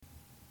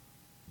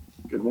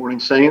Good morning,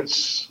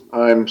 Saints.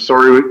 I'm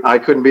sorry I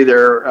couldn't be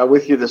there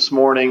with you this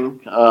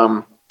morning.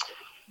 Some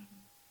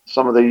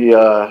of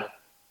the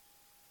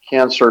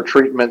cancer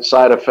treatment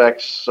side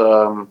effects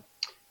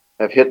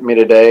have hit me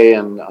today,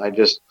 and I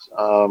just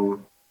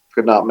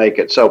could not make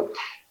it. So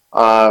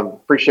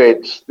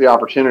appreciate the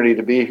opportunity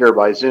to be here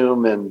by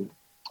Zoom, and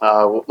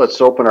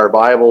let's open our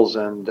Bibles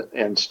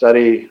and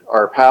study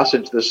our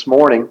passage this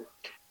morning.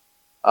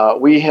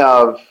 We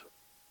have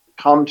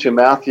come to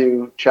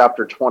Matthew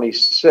chapter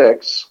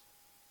 26.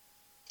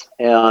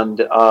 And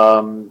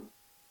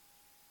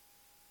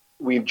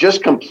we've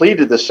just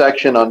completed the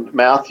section on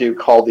Matthew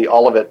called the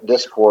Olivet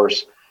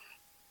Discourse.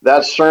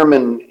 That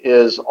sermon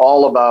is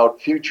all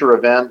about future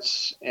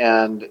events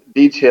and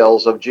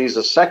details of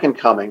Jesus' second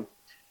coming.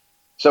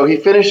 So he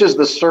finishes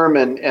the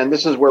sermon, and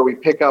this is where we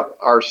pick up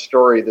our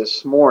story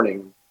this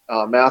morning.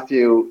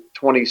 Matthew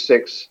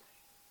 26,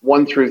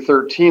 1 through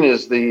 13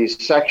 is the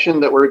section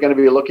that we're going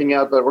to be looking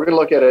at, but we're going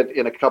to look at it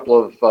in a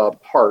couple of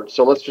parts.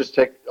 So let's just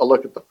take a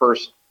look at the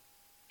first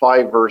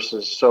 5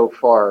 verses so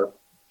far.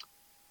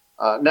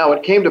 Now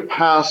it came to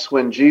pass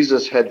when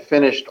Jesus had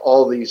finished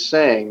all these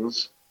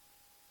sayings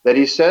that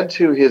he said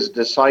to his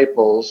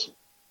disciples,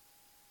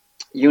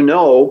 "You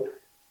know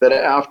that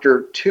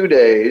after 2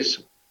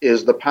 days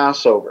is the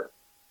Passover,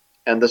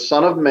 and the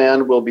Son of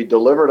Man will be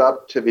delivered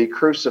up to be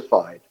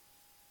crucified."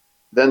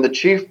 Then the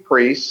chief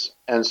priests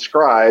and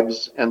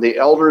scribes and the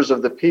elders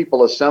of the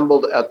people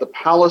assembled at the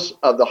palace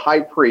of the high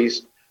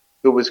priest,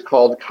 who was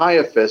called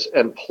Caiaphas,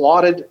 and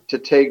plotted to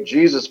take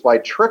Jesus by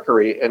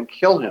trickery and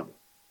kill him.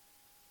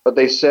 But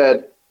they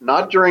said,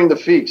 "Not during the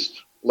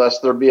feast,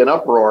 lest there be an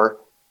uproar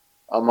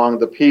among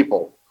the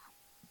people."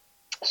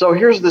 So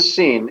here's the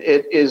scene.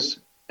 It is,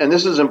 and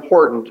this is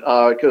important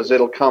because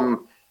it'll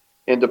come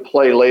into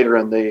play later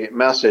in the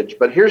message,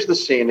 but here's the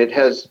scene. It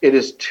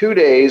is 2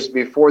 days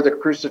before the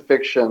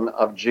crucifixion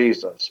of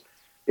Jesus.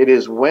 It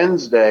is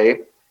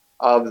Wednesday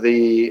of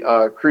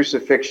the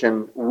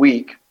crucifixion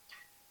week.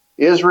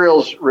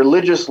 Israel's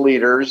religious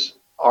leaders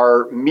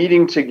are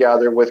meeting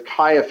together with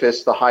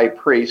Caiaphas, the high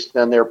priest,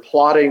 and they're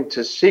plotting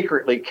to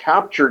secretly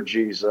capture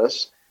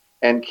Jesus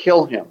and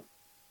kill him.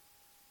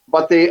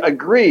 But they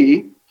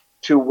agree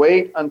to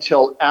wait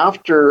until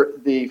after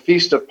the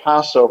Feast of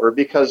Passover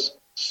because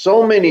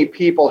so many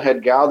people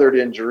had gathered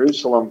in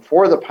Jerusalem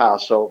for the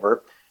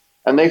Passover,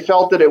 and they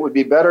felt that it would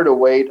be better to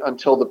wait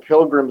until the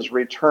pilgrims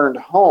returned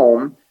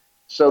home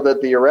so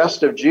that the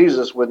arrest of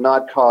Jesus would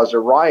not cause a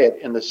riot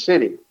in the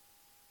city.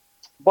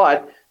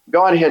 But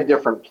God had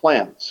different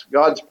plans.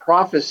 God's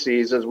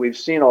prophecies, as we've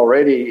seen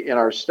already in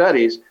our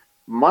studies,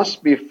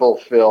 must be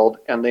fulfilled,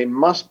 and they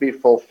must be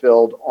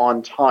fulfilled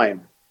on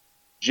time.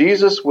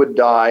 Jesus would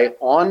die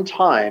on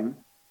time,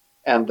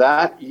 and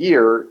that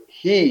year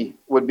he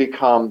would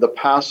become the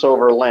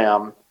Passover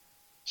lamb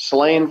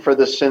slain for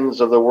the sins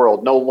of the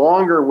world. No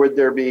longer would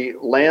there be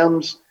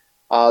lambs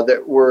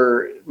that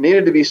were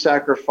needed to be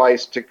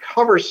sacrificed to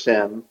cover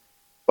sin,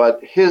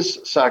 but his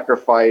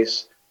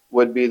sacrifice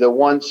would be the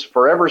once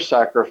forever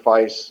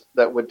sacrifice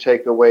that would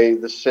take away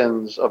the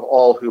sins of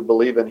all who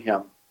believe in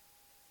him.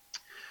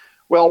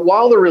 Well,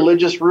 while the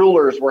religious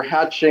rulers were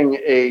hatching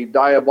a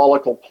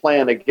diabolical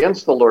plan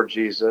against the Lord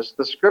Jesus,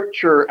 the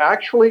scripture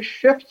actually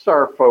shifts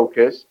our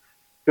focus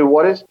to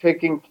what is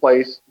taking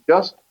place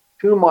just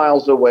 2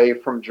 miles away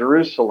from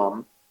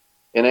Jerusalem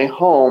in a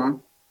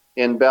home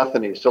in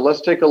Bethany. So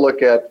let's take a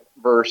look at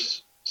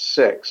verse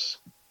 6.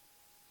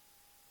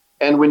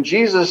 And when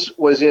Jesus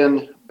was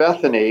in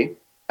Bethany,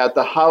 at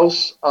the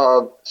house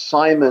of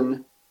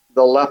Simon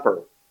the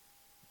leper.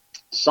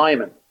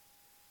 Simon.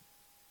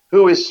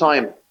 Who is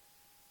Simon?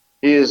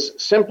 He is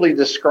simply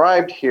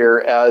described here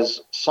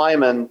as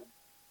Simon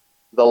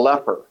the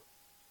leper.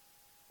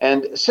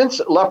 And since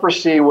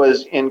leprosy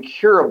was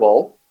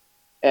incurable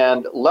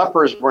and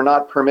lepers were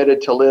not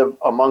permitted to live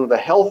among the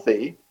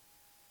healthy,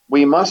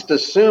 we must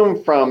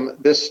assume from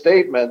this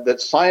statement that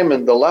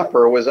Simon the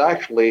leper was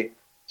actually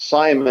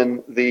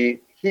Simon the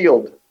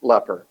healed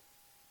leper.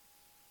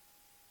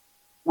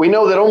 We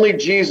know that only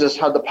Jesus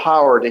had the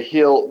power to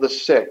heal the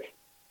sick,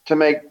 to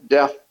make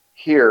deaf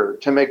hear,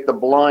 to make the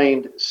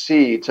blind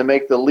see, to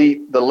make the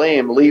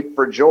lame leap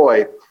for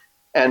joy,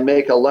 and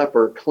make a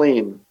leper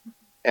clean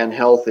and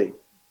healthy.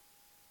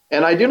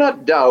 And I do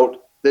not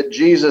doubt that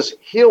Jesus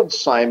healed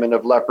Simon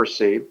of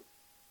leprosy,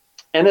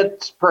 and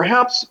it's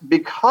perhaps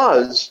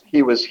because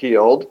he was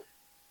healed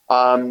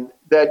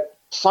that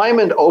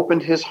Simon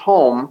opened his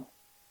home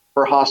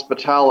for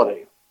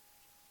hospitality.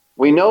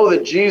 We know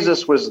that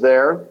Jesus was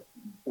there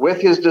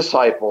with his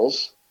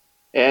disciples,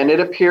 and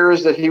it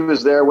appears that he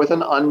was there with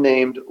an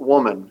unnamed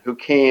woman who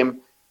came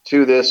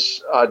to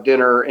this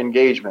dinner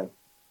engagement.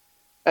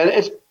 And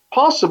it's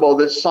possible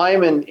that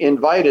Simon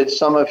invited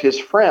some of his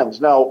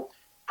friends. Now,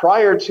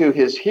 prior to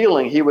his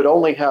healing, he would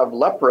only have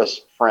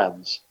leprous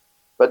friends.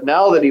 But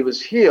now that he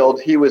was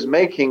healed, he was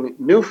making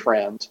new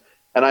friends.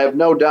 And I have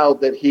no doubt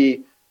that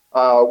he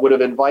would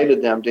have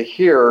invited them to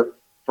hear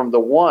from the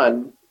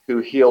one who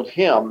healed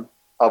him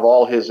of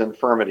all his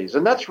infirmities.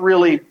 And that's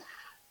really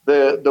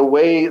the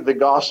way the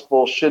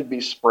gospel should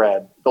be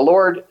spread. The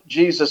Lord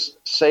Jesus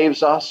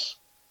saves us.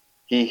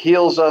 He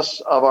heals us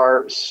of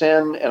our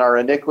sin and our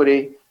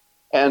iniquity.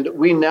 And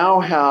we now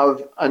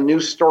have a new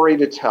story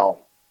to tell.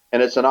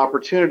 And it's an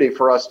opportunity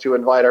for us to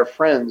invite our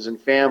friends and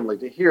family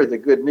to hear the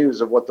good news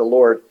of what the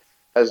Lord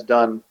has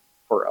done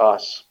for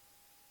us.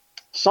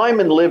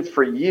 Simon lived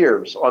for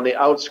years on the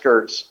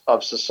outskirts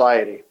of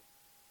society.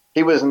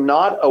 He was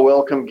not a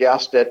welcome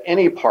guest at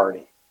any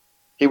party.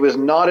 He was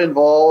not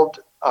involved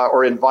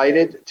or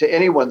invited to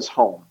anyone's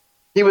home.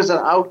 He was an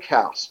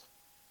outcast.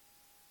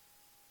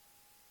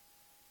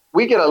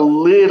 We get a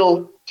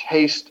little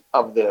taste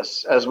of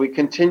this as we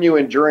continue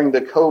enduring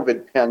the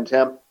COVID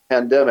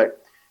pandemic.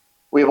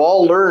 We've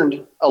all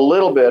learned a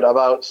little bit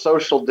about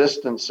social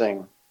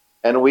distancing,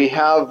 and we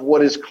have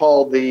what is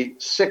called the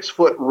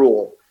 6-foot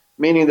rule,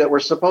 meaning that we're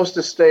supposed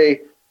to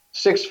stay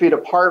 6 feet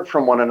apart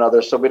from one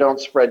another so we don't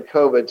spread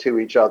COVID to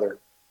each other.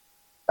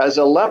 As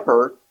a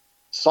leper,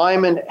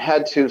 Simon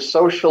had to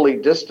socially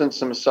distance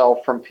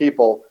himself from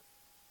people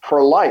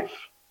for life.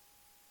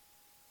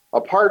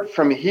 Apart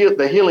from the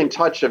healing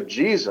touch of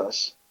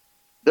Jesus,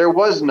 there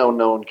was no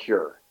known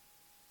cure.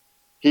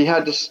 He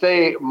had to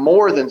stay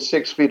more than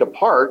 6 feet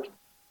apart,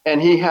 and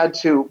he had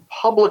to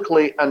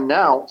publicly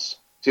announce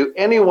to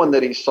anyone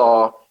that he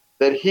saw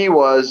that he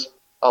was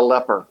a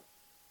leper.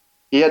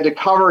 He had to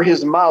cover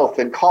his mouth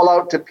and call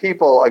out to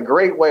people a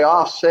great way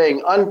off,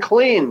 saying,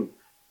 "Unclean,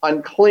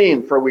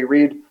 unclean," for we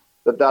read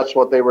that that's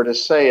what they were to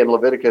say in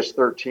Leviticus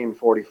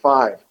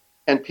 13:45.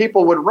 And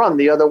people would run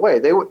the other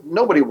way.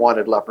 Nobody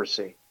wanted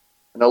leprosy.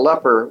 And a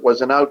leper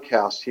was an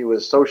outcast. He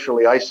was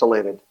socially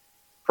isolated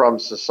from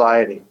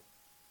society.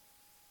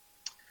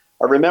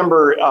 I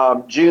remember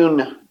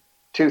June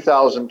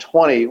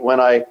 2020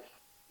 when I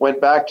went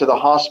back to the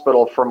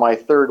hospital for my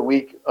 3rd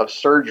week of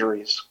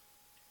surgeries.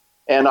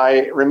 And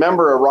I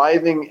remember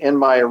arriving in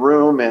my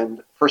room,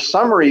 and for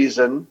some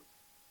reason,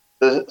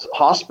 the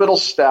hospital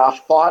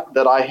staff thought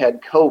that I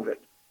had COVID.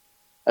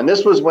 And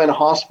this was when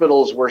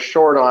hospitals were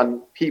short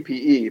on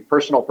PPE,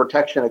 personal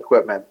protection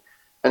equipment.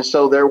 And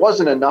so there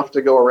wasn't enough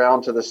to go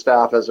around to the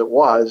staff as it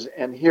was.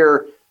 And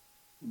here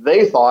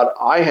they thought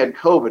I had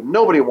COVID.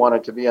 Nobody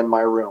wanted to be in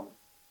my room.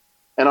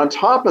 And on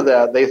top of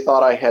that, they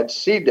thought I had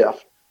C.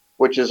 diff,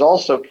 which is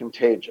also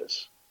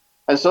contagious.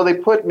 And so they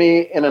put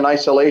me in an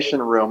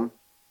isolation room,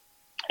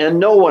 and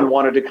no one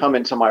wanted to come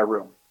into my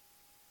room.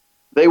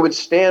 They would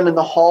stand in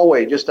the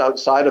hallway just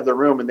outside of the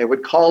room, and they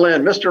would call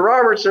in, "Mr.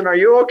 Robertson, are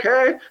you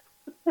okay?"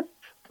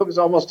 I was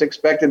almost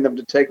expecting them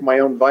to take my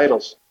own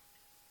vitals.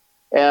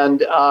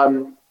 And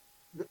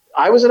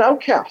I was an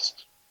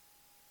outcast.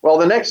 Well,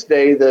 the next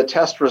day, the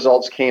test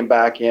results came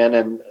back in,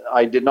 and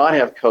I did not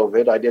have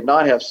COVID. I did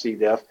not have C.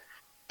 diff.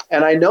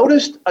 And I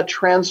noticed a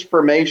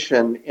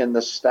transformation in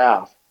the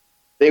staff.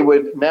 They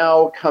would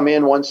now come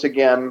in once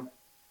again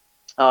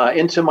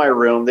into my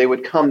room. They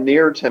would come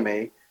near to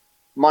me.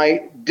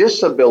 My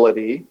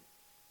disability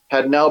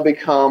had now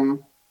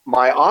become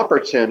my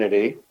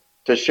opportunity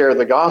to share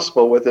the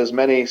gospel with as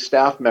many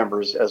staff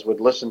members as would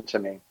listen to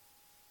me.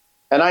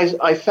 And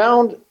I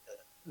found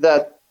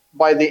that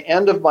by the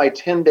end of my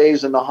 10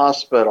 days in the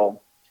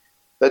hospital,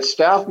 that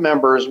staff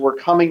members were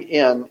coming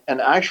in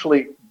and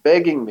actually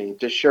begging me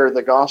to share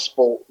the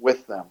gospel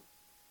with them.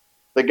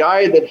 The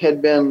guy that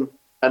had been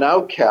an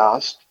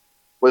outcast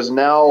was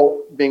now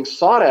being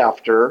sought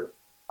after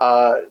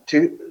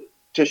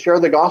to share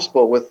the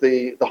gospel with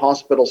the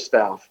hospital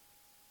staff.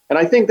 And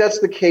I think that's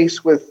the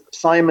case with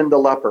Simon the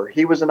leper.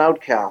 He was an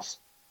outcast,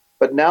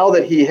 but now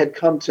that he had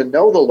come to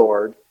know the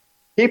Lord,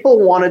 people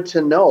wanted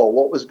to know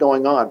what was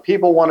going on.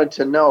 People wanted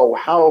to know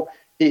how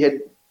he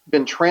had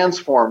been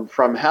transformed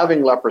from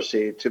having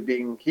leprosy to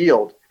being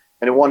healed,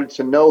 and he wanted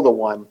to know the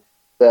one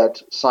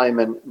that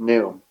Simon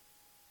knew.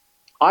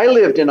 I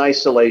lived in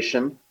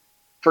isolation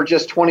for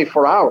just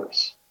 24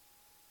 hours.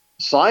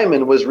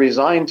 Simon was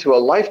resigned to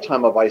a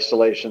lifetime of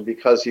isolation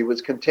because he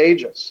was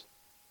contagious.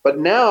 But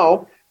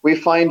now we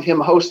find him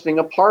hosting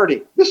a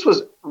party. This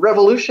was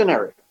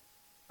revolutionary.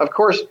 Of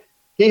course,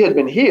 he had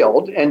been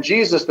healed, and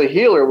Jesus the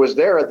healer was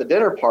there at the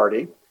dinner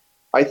party.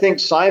 I think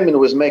Simon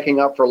was making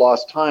up for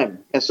lost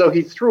time. And so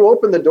he threw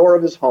open the door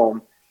of his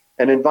home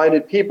and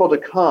invited people to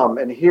come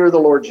and hear the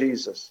Lord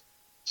Jesus.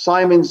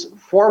 Simon's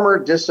former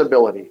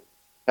disability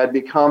had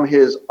become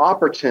his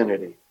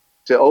opportunity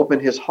to open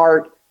his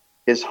heart,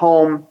 his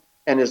home,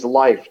 and his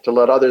life to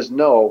let others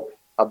know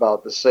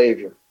about the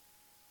Savior.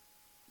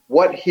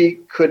 What he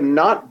could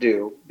not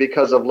do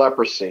because of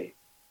leprosy,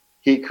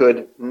 he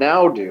could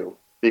now do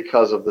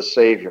because of the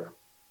Savior.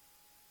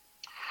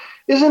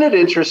 Isn't it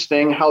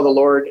interesting how the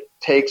Lord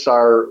takes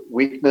our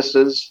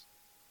weaknesses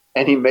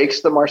and he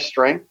makes them our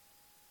strength?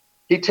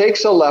 He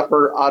takes a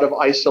leper out of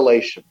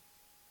isolation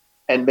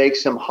and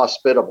makes him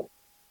hospitable.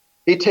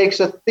 He takes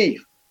a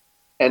thief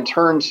and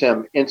turns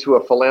him into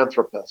a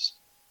philanthropist.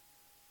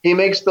 He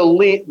makes the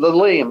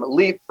lame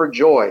leap for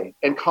joy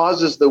and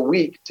causes the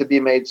weak to be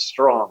made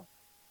strong.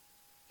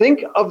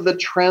 Think of the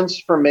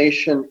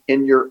transformation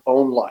in your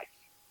own life.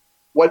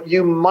 What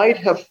you might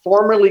have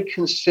formerly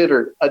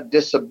considered a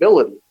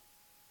disability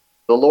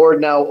The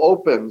Lord now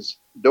opens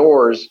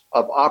doors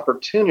of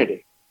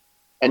opportunity,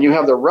 and you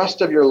have the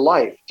rest of your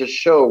life to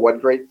show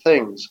what great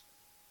things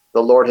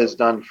the Lord has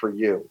done for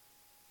you.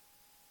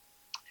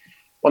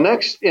 Well,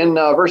 next in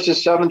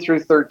verses 7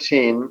 through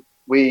 13,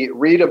 we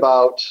read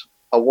about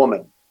a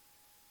woman.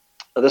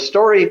 The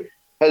story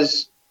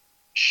has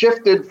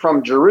shifted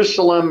from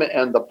Jerusalem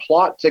and the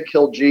plot to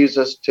kill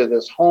Jesus to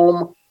this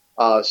home,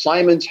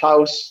 Simon's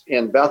house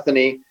in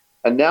Bethany.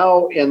 And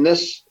now in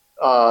this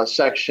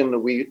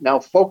section, we now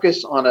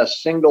focus on a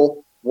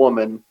single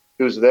woman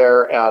who's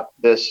there at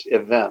this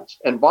event.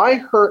 And by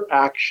her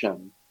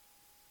action,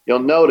 you'll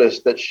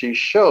notice that she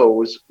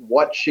shows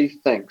what she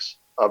thinks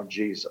of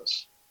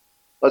Jesus.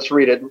 Let's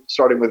read it,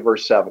 starting with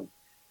verse 7.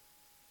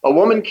 A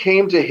woman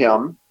came to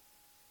him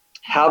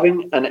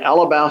having an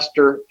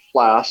alabaster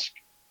flask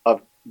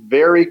of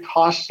very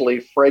costly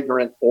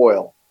fragrant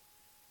oil,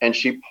 and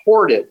she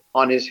poured it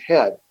on his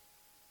head,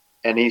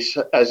 and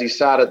as he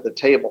sat at the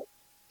table.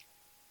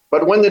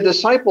 But when the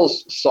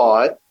disciples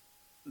saw it,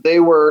 they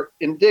were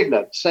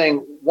indignant, saying,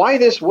 "Why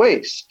this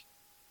waste?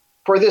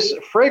 For this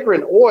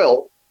fragrant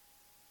oil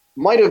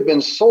might have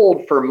been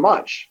sold for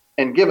much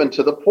and given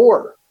to the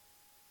poor."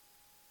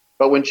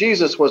 But when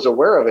Jesus was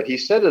aware of it, he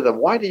said to them,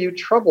 "Why do you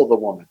trouble the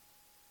woman?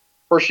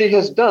 For she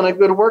has done a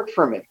good work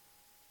for me.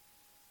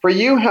 For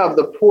you have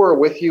the poor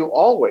with you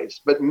always,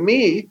 but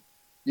me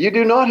you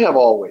do not have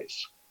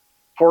always.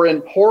 For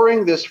in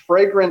pouring this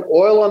fragrant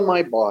oil on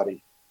my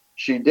body,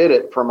 she did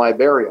it for my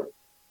burial.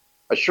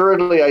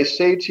 Assuredly, I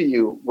say to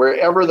you,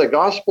 wherever the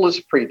gospel is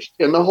preached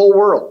in the whole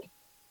world,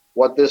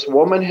 what this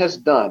woman has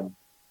done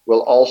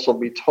will also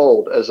be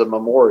told as a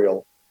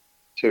memorial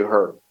to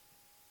her."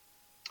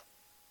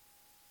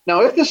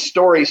 Now, if this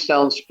story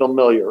sounds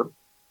familiar,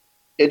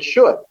 it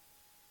should,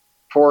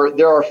 for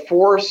there are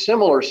 4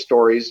 similar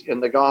stories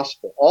in the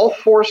gospel. All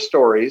 4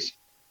 stories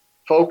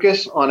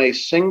focus on a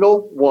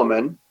single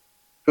woman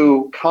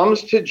who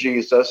comes to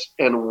Jesus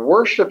and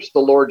worships the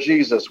Lord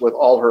Jesus with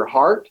all her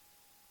heart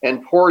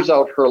and pours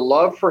out her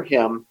love for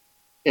him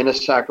in a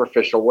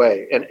sacrificial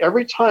way. And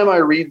every time I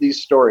read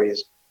these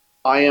stories,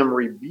 I am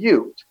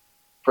rebuked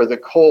for the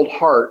cold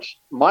heart,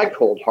 my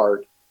cold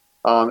heart,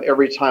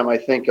 every time I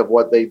think of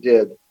what they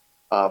did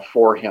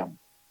for him.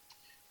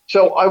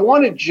 So I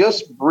want to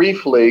just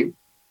briefly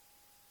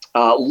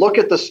look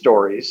at the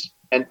stories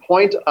and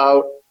point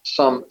out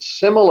some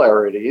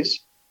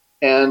similarities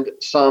and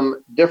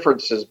some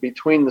differences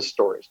between the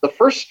stories. The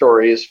first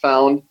story is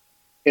found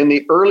in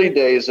the early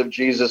days of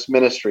Jesus'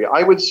 ministry.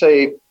 I would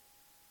say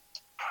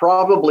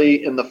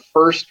probably in the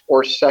first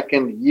or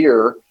second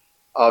year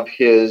of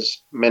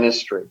his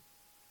ministry.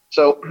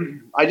 So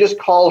I just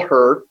call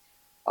her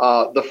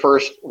the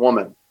first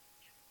woman.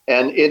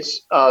 And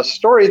it's a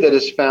story that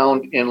is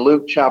found in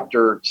Luke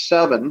chapter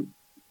 7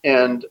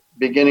 and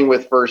beginning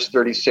with verse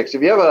 36.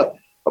 If you have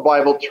a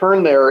Bible,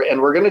 turn there,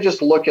 and we're going to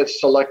just look at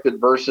selected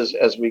verses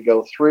as we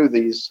go through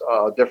these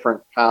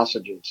different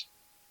passages.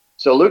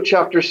 So Luke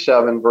chapter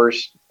 7,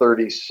 verse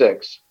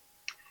 36.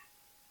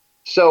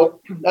 So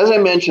as I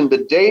mentioned,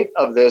 the date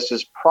of this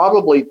is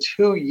probably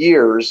 2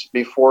 years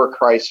before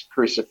Christ's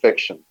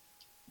crucifixion.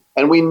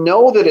 And we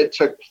know that it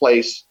took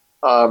place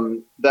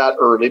that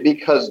early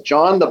because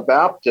John the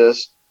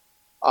Baptist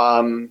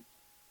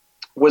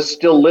was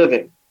still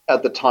living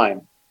at the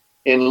time.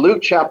 In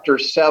Luke chapter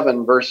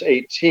 7, verse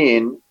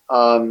 18,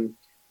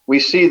 we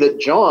see that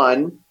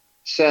John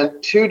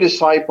sent 2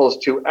 disciples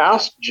to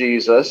ask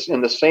Jesus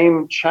in the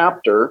same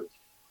chapter,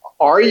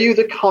 "Are you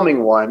the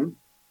coming one,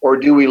 or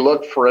do we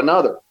look for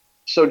another?"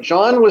 So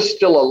John was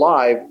still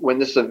alive when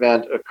this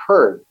event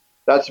occurred.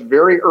 That's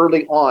very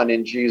early on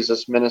in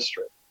Jesus'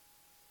 ministry.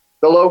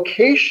 The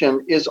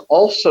location is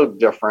also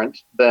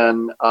different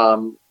than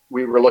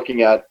we were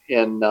looking at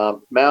in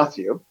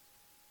Matthew.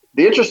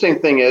 The interesting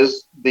thing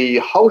is the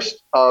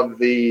host of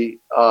the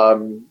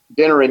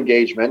dinner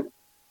engagement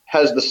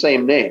has the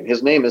same name.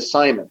 His name is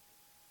Simon.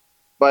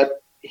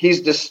 But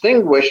he's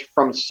distinguished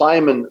from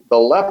Simon the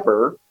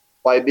leper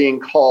by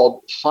being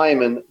called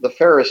Simon the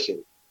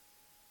Pharisee.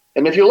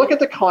 And if you look at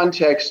the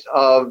context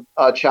of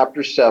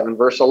chapter 7,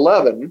 verse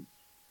 11,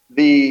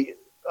 the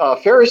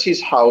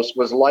Pharisee's house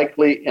was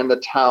likely in the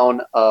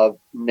town of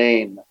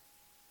Nain.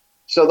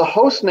 So the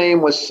host's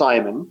name was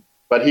Simon,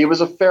 but he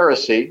was a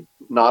Pharisee,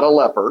 not a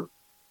leper,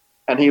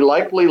 and he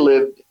likely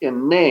lived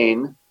in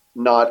Nain,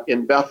 not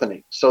in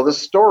Bethany. So the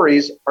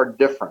stories are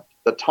different.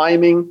 The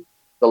timing,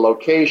 the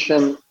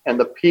location, and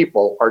the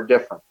people are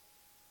different.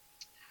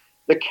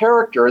 The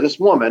character, this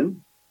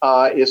woman,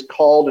 is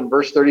called in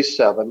verse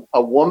 37,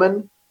 a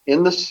woman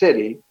in the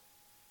city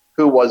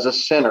who was a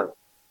sinner.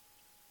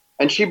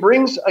 And she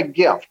brings a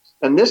gift,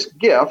 and this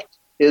gift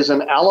is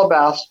an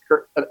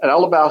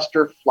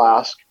alabaster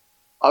flask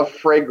of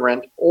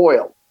fragrant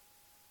oil.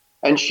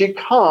 And she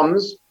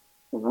comes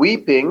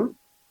weeping.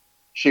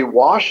 She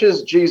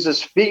washes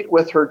Jesus' feet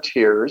with her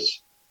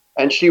tears,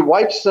 and she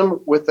wipes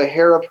them with the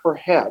hair of her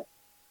head.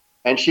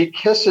 And she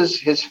kisses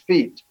his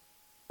feet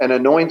and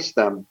anoints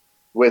them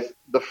with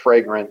the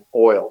fragrant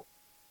oil.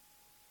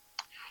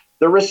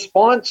 The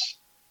response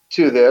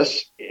to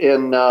this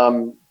in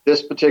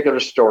this particular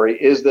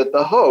story is that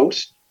the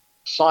host,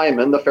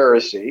 Simon the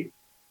Pharisee,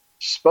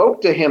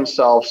 spoke to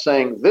himself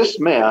saying, this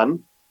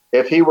man,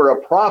 if he were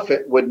a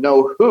prophet, would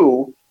know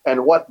who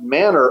and what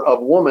manner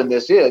of woman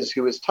this is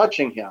who is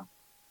touching him,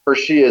 for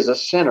she is a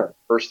sinner.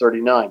 Verse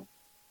 39.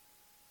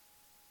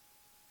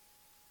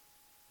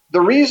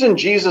 The reason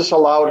Jesus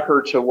allowed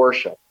her to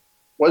worship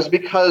was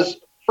because,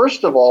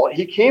 first of all,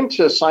 he came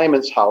to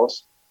Simon's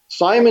house.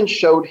 Simon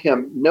showed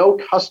him no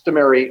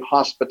customary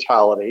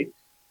hospitality,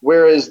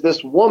 whereas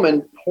this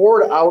woman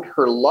poured out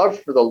her love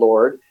for the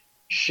Lord.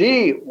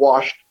 She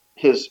washed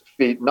his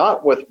feet,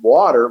 not with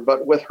water,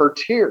 but with her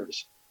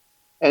tears.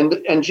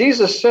 And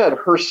Jesus said,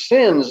 her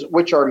sins,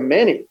 which are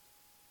many,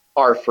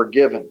 are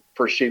forgiven,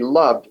 for she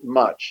loved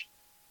much.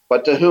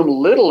 But to whom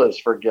little is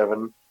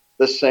forgiven,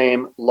 the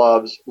same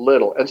loves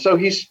little. And so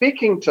he's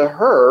speaking to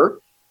her,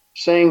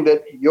 saying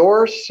that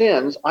your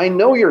sins, I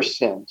know your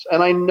sins,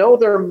 and I know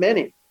there are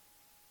many,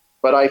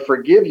 but I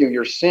forgive you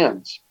your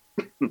sins.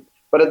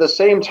 But at the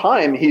same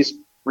time, he's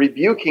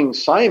rebuking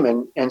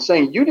Simon and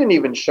saying, you didn't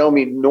even show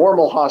me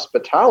normal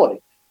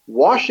hospitality.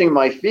 Washing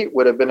my feet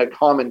would have been a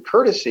common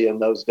courtesy in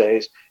those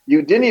days.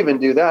 You didn't even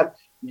do that.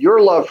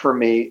 Your love for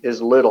me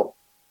is little.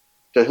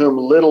 To whom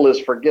little is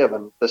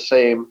forgiven, the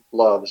same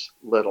loves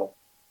little.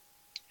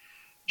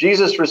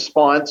 Jesus'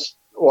 response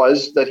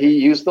was that he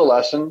used the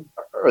lesson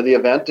or the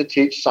event to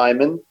teach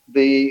Simon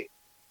a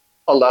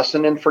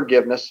lesson in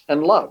forgiveness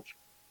and love.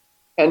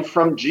 And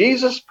from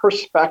Jesus'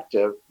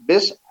 perspective,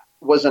 this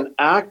was an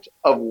act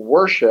of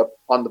worship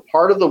on the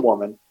part of the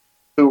woman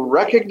who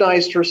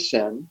recognized her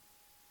sin,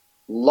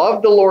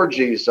 loved the Lord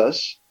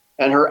Jesus,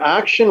 and her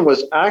action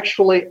was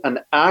actually an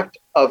act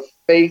of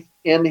faith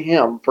in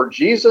him. For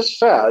Jesus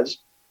says,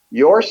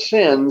 your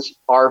sins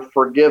are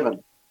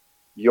forgiven.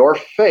 Your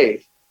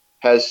faith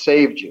has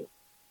saved you.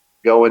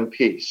 Go in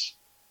peace.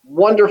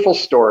 Wonderful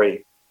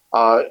story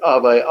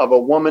of a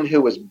woman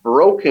who was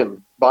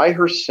broken by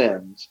her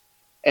sins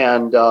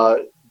and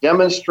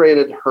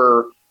demonstrated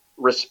her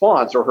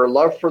response or her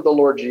love for the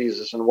Lord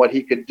Jesus and what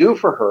he could do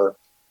for her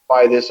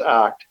by this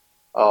act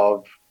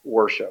of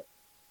worship.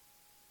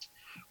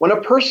 When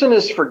a person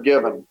is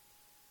forgiven,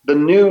 the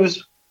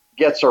news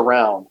gets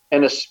around,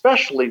 and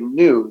especially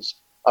news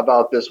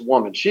about this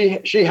woman.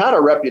 She had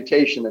a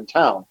reputation in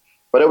town,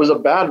 but it was a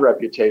bad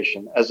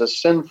reputation as a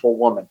sinful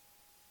woman.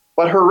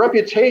 But her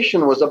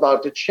reputation was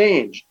about to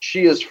change.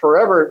 She is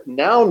forever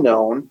now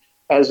known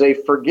as a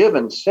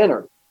forgiven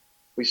sinner.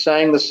 We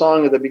sang the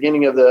song at the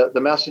beginning of the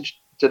message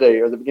today,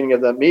 or the beginning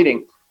of the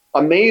meeting,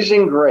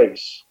 Amazing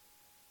Grace.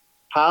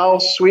 How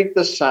sweet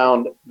the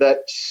sound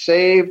that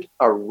saved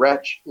a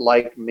wretch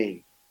like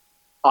me.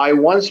 I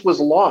once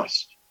was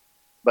lost,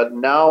 but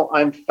now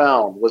I'm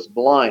found, was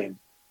blind,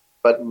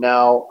 but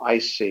now I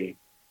see.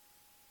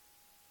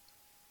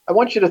 I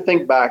want you to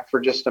think back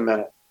for just a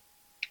minute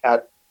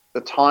at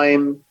the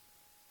time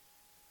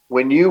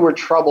when you were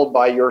troubled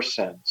by your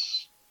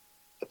sins,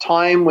 the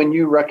time when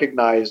you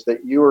recognized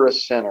that you were a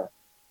sinner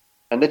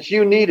and that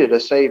you needed a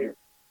Savior.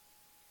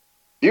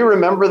 Do you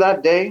remember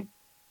that day? Do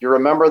you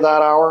remember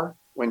that hour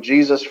when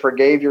Jesus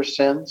forgave your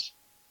sins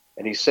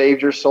and he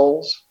saved your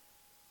souls?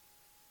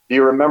 Do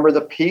you remember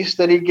the peace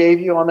that he gave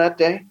you on that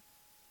day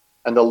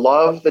and the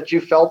love that you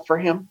felt for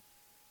him?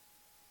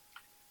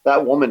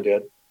 That woman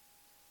did.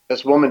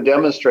 This woman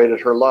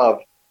demonstrated her love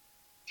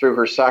through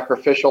her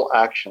sacrificial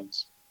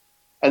actions.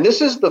 And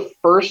this is the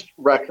first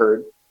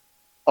record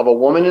of a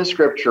woman in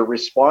Scripture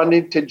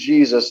responding to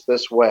Jesus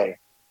this way.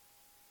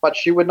 But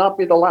she would not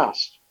be the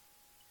last.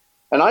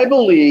 And I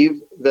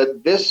believe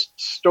that this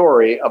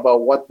story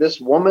about what this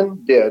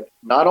woman did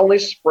not only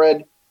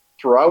spread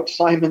throughout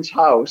Simon's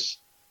house,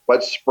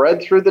 but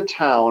spread through the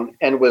town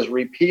and was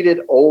repeated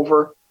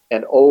over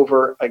and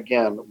over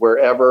again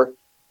wherever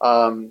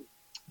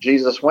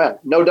Jesus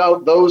went. No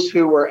doubt those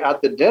who were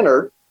at the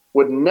dinner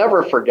would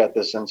never forget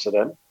this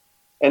incident.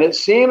 And it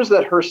seems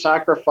that her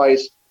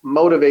sacrifice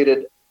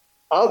motivated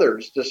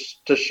others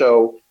to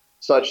show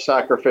such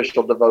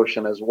sacrificial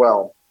devotion as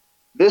well.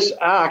 This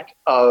act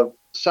of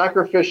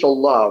sacrificial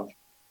love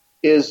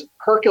is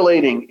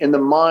percolating in the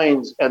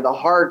minds and the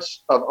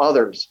hearts of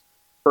others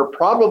for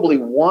probably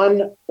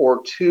 1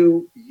 or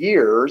 2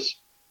 years.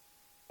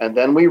 And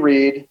then we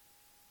read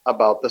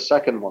about the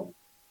second one,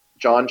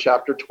 John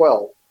chapter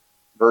 12,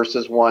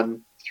 verses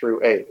 1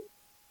 through 8.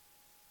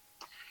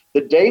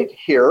 The date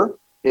here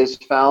is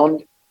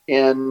found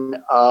in,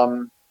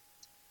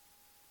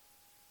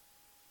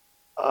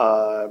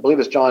 I believe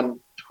it's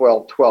John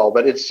 12:12,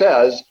 but it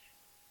says,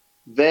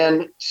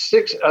 then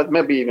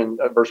maybe even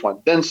verse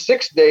 1, then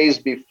 6 days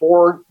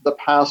before the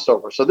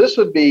Passover. So this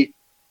would be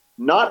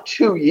not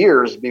 2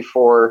 years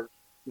before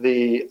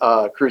the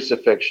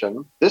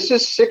crucifixion. This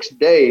is 6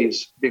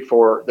 days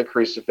before the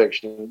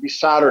crucifixion. It would be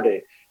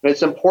Saturday. And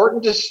it's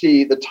important to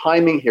see the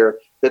timing here,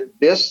 that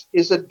this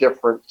is a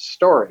different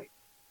story.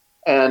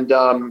 And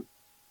the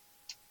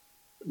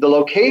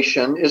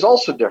location is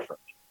also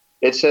different.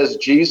 It says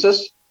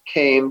Jesus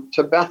came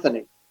to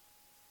Bethany,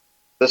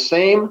 the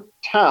same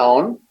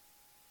town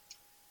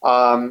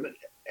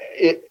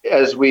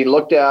as we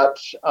looked at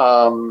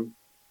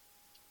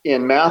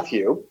in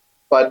Matthew,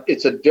 but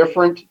it's a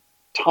different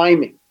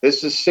timing.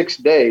 This is 6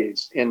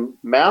 days. In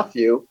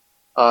Matthew,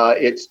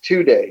 it's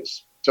 2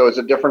 days. So it's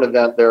a different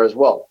event there as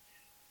well.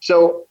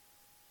 So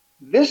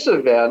this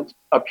event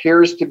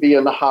appears to be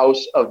in the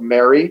house of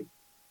Mary,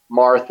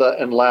 Martha,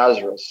 and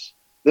Lazarus.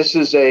 This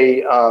is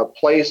a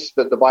place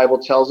that the Bible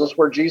tells us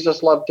where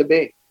Jesus loved to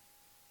be.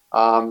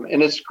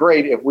 And it's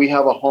great if we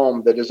have a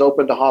home that is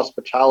open to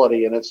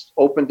hospitality and it's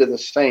open to the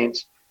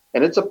saints,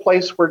 and it's a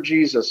place where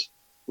Jesus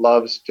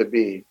loves to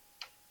be.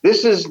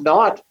 This is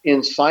not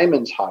in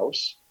Simon's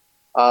house.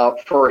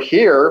 For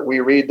here we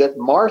read that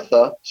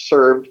Martha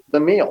served the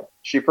meal.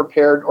 She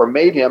prepared or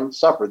made him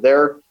supper.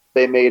 There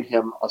they made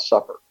him a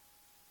supper.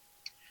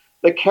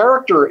 The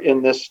character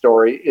in this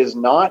story is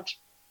not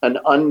an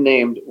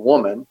unnamed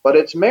woman, but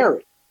it's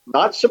Mary.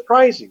 Not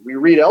surprising. We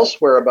read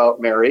elsewhere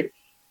about Mary.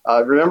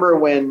 Remember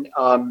when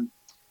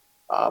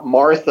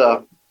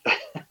Martha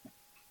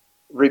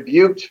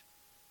rebuked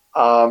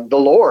the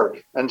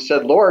Lord and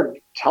said, "Lord,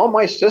 tell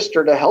my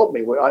sister to help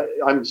me.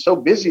 I'm so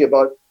busy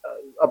about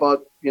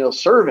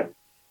serving."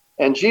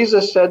 And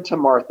Jesus said to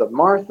Martha,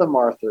 "Martha,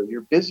 Martha,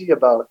 you're busy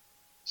about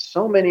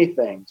so many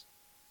things,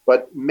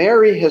 but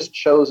Mary has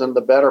chosen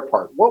the better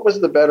part." What was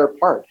the better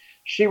part?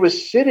 She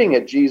was sitting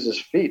at Jesus'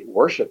 feet,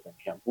 worshiping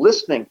him,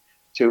 listening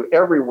to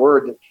every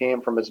word that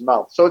came from his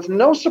mouth. So it's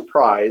no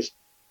surprise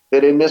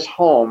that in this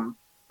home,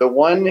 the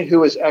one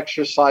who is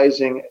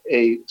exercising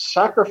a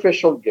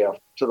sacrificial gift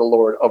to the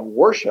Lord of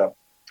worship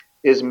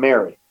is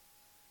Mary.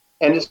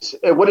 And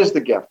what is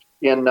the gift?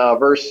 In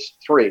verse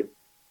 3,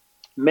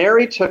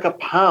 Mary took a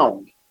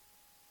pound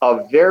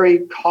of very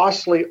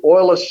costly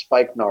oil of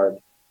spikenard,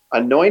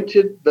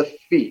 anointed the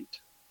feet.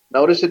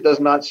 Notice it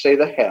does not say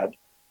the head.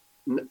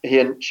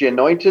 She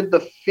anointed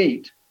the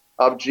feet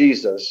of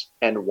Jesus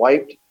and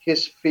wiped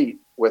his feet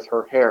with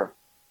her hair.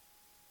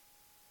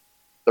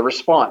 The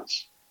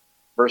response,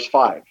 verse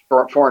 4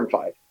 and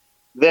 5.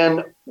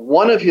 Then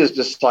one of his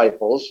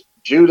disciples,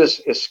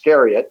 Judas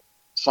Iscariot,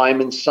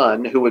 Simon's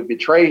son, who would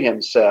betray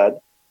him,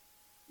 said,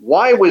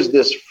 "Why was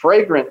this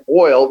fragrant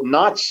oil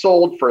not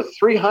sold for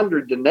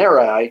 300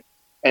 denarii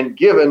and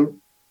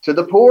given to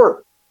the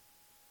poor?"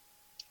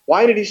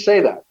 Why did he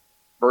say that?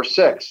 Verse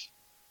 6.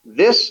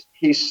 This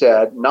he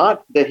said,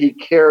 not that he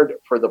cared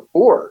for the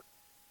poor,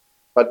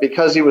 but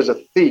because he was a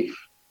thief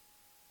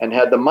and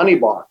had the money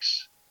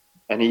box,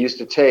 and he used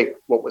to take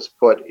what was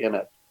put in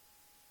it.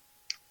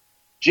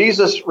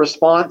 Jesus'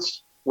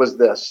 response was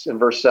this in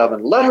verse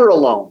 7, "Let her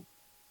alone.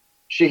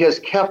 She has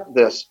kept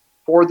this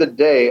for the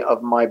day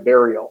of my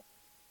burial."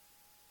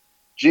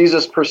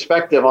 Jesus'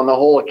 perspective on the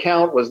whole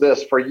account was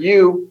this: for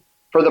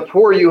the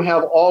poor you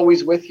have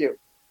always with you,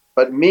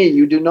 but me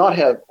you do not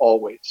have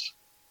always.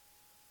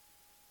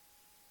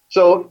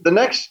 So the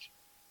next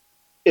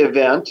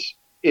event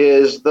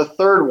is the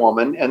third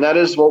woman, and that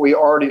is what we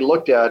already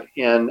looked at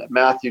in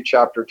Matthew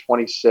chapter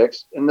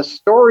 26. And the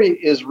story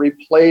is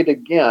replayed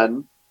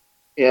again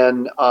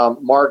in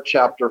Mark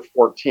chapter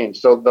 14.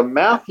 So the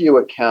Matthew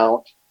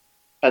account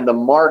and the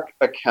Mark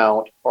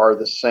account are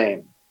the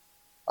same.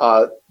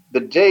 The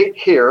date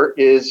here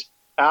is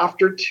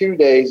after 2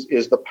 days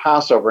is the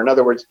Passover. In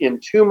other words, in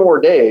 2 more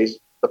days,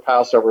 the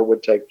Passover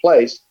would take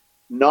place,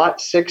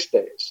 not 6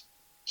 days.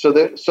 So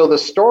the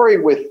story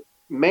with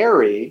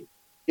Mary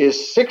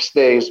is 6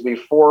 days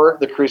before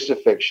the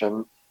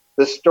crucifixion.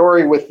 The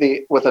story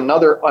with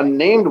another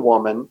unnamed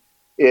woman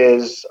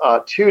is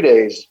 2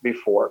 days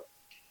before.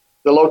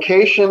 The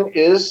location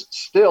is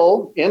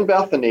still in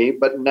Bethany,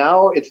 but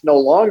now it's no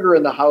longer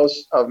in the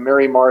house of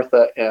Mary,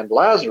 Martha, and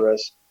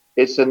Lazarus.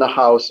 It's in the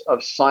house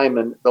of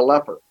Simon the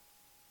leper.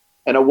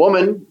 And a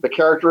woman, the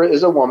character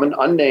is a woman,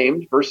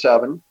 unnamed, verse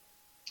 7.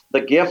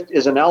 The gift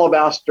is an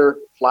alabaster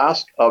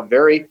flask of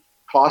very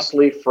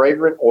costly,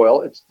 fragrant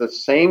oil. It's the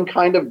same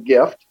kind of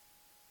gift.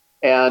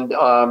 And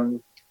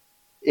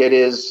it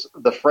is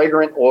the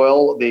fragrant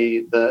oil,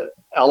 the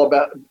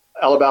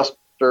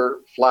alabaster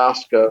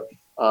flask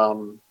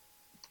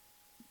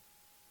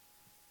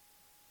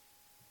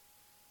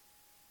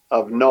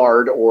of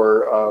nard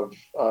or of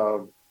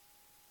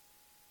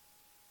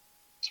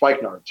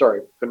spikenard.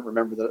 Sorry, couldn't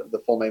remember the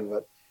full name of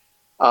it.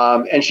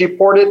 And she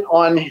poured it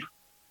on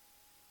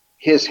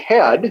his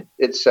head,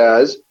 it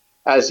says,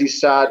 as he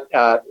sat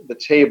at the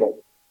table.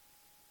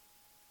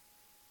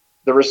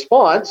 The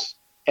response,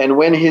 and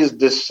when his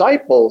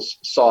disciples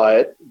saw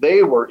it,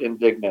 they were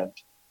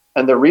indignant.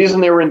 And the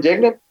reason they were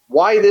indignant,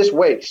 why this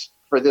waste?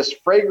 For this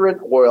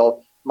fragrant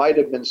oil might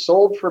have been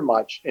sold for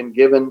much and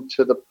given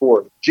to the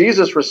poor.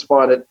 Jesus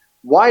responded,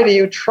 "Why do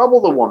you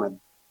trouble the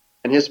woman?"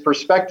 And his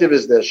perspective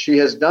is this: she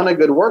has done a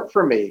good work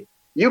for me.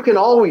 You can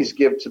always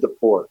give to the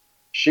poor.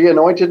 She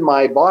anointed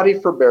my body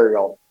for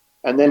burial.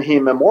 And then he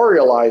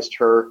memorialized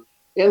her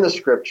in the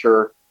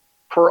scripture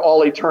for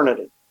all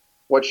eternity.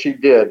 What she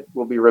did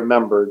will be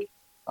remembered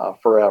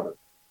forever.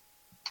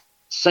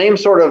 Same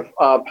sort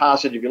of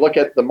passage. If you look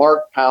at the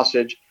Mark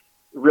passage,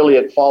 really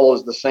it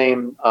follows the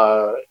same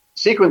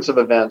sequence of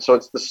events. So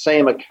it's the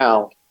same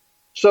account.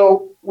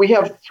 So we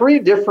have 3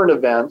 different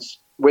events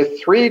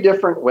with three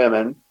different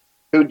women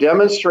who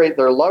demonstrate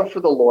their love for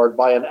the Lord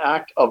by an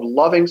act of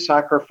loving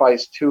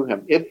sacrifice to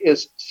him. It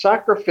is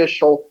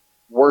sacrificial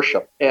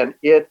worship, and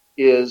it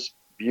is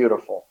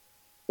beautiful.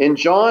 In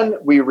John,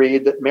 we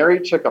read that Mary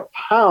took a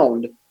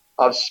pound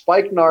of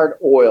spikenard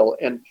oil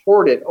and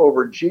poured it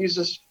over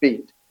Jesus'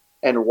 feet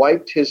and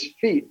wiped his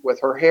feet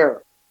with her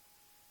hair.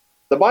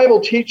 The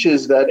Bible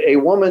teaches that a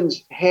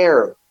woman's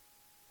hair,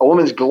 a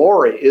woman's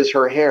glory is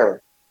her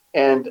hair.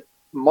 And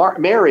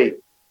Mary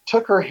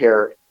took her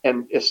hair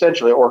and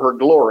essentially, or her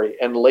glory,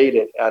 and laid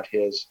it at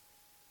his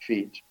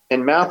feet.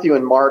 In Matthew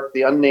and Mark,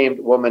 the unnamed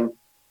woman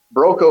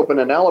broke open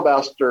an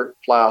alabaster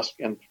flask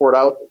and poured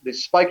out the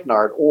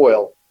spikenard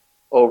oil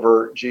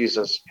over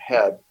Jesus'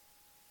 head.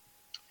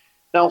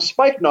 Now,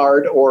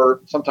 spikenard,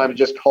 or sometimes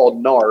just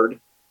called nard,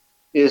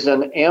 is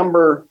an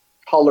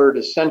amber-colored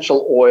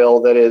essential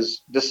oil that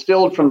is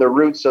distilled from the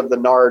roots of the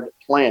nard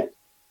plant.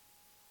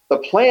 The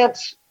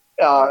plant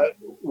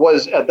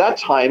was at that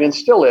time, and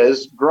still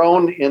is,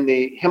 grown in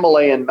the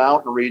Himalayan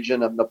mountain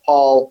region of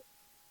Nepal,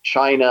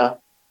 China,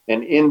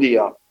 and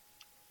India.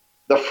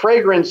 The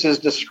fragrance is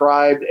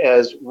described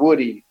as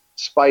woody,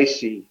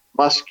 spicy,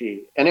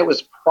 musky, and it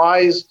was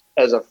prized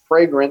as a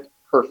fragrant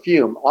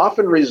perfume,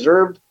 often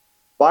reserved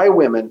by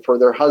women for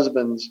their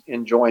husbands'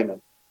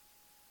 enjoyment.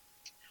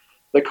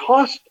 The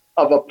cost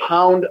of a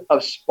pound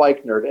of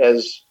spikenard,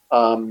 as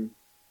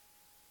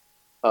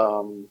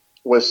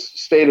was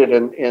stated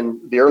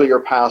in the earlier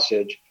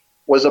passage,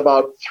 was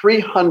about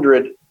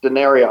 300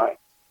 denarii.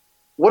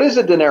 What is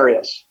a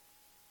denarius?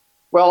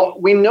 Well,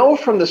 we know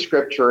from the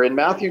scripture in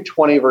Matthew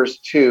 20, verse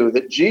 2,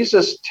 that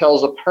Jesus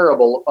tells a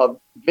parable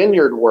of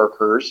vineyard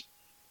workers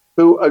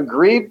who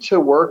agreed to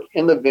work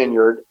in the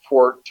vineyard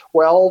for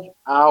 12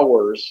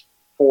 hours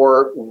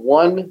for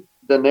 1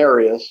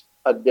 denarius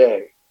a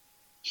day.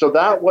 So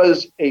that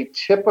was a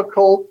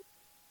typical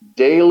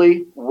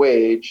daily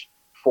wage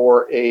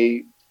for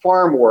a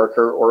farm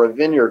worker or a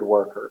vineyard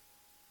worker.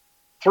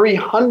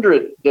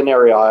 300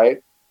 denarii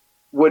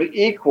would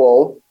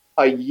equal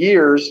a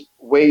year's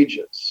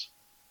wages.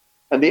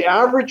 And the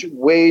average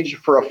wage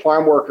for a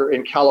farm worker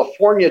in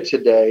California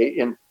today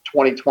in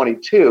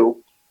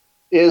 2022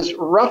 is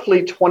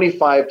roughly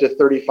 $25,000 to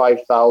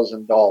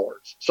 $35,000.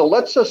 So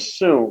let's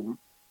assume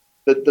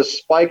that the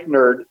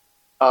spikenard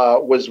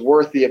was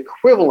worth the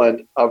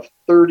equivalent of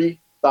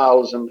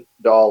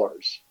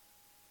 $30,000.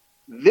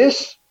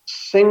 This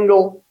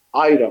single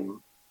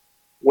item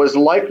was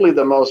likely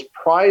the most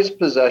prized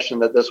possession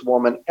that this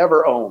woman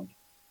ever owned.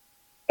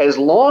 As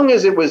long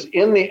as it was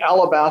in the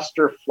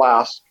alabaster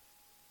flask,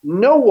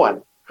 no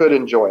one could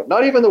enjoy it,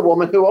 not even the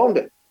woman who owned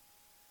it.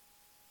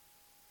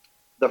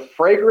 The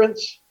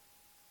fragrance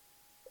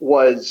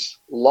was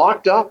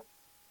locked up,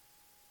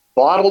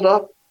 bottled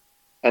up,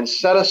 and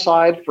set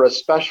aside for a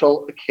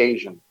special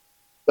occasion.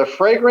 The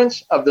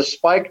fragrance of the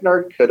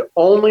spikenard could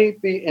only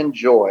be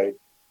enjoyed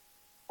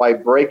by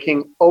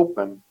breaking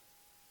open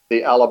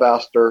the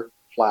alabaster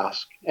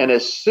flask. And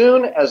as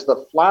soon as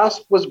the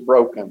flask was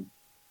broken,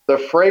 the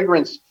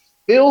fragrance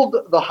filled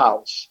the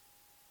house,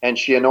 and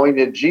she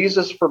anointed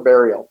Jesus for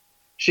burial.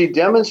 She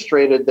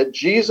demonstrated that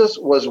Jesus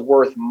was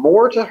worth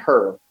more to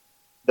her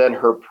than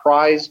her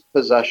prized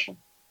possession.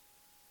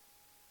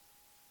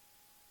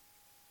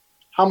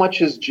 How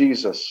much is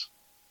Jesus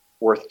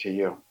worth to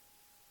you?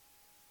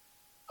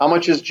 How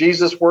much is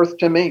Jesus worth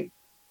to me?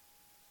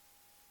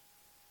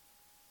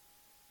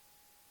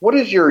 What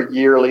is your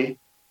yearly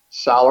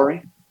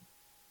salary?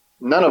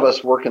 None of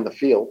us work in the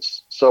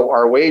fields, so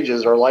our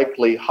wages are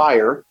likely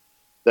higher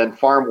than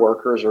farm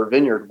workers or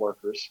vineyard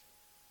workers.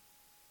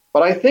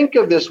 But I think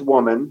of this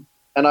woman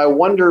and I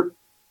wonder,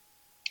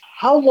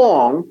 how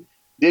long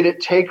did it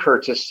take her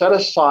to set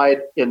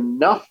aside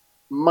enough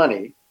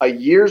money, a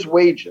year's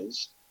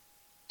wages,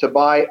 to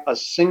buy a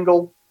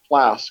single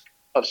flask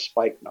of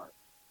spikenard?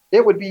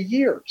 It would be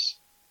years.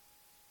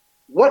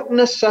 What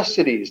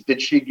necessities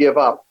did she give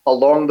up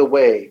along the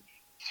way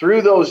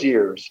through those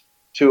years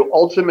to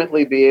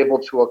ultimately be able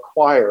to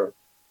acquire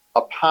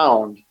a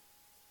pound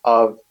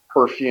of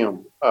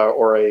perfume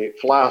or a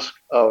flask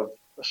of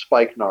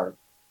spikenard?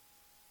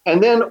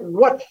 And then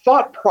what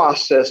thought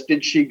process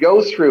did she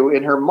go through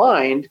in her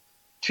mind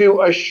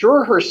to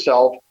assure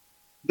herself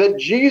that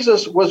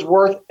Jesus was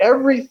worth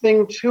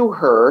everything to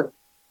her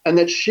and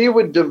that she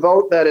would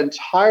devote that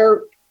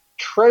entire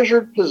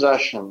treasured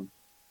possession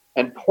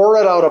and pour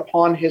it out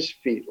upon his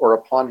feet or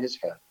upon his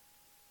head?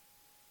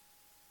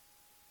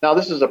 Now,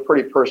 this is a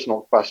pretty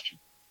personal question.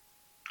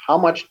 How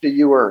much do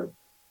you earn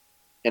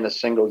in a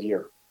single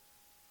year?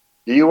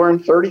 Do you earn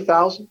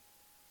 30,000,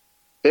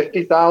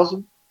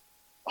 50,000,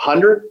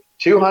 100,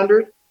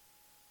 200?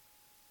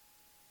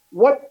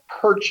 What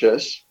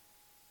purchase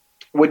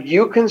would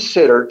you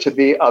consider to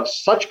be of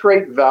such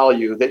great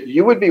value that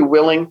you would be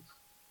willing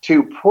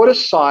to put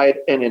aside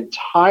an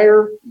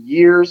entire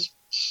year's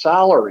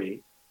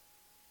salary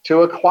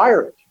to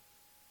acquire it?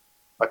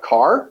 A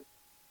car?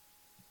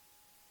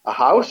 A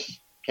house?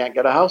 Can't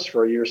get a house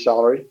for a year's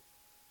salary.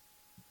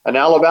 An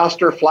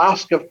alabaster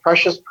flask of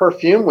precious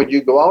perfume? Would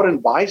you go out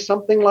and buy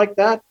something like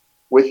that?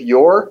 with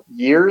your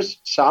year's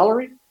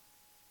salary?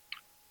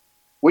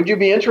 Would you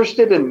be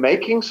interested in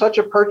making such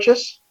a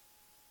purchase?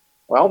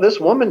 Well, this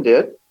woman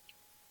did.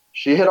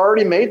 She had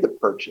already made the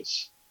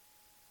purchase.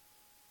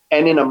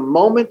 And in a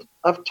moment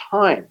of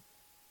time,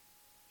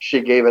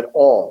 she gave it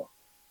all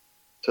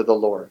to the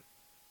Lord.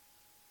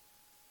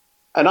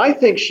 And I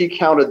think she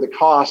counted the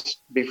cost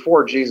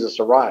before Jesus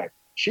arrived.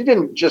 She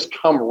didn't just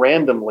come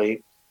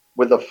randomly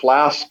with a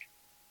flask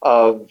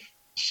of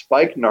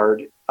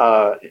spikenard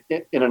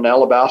in an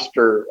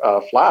alabaster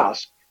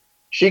flask.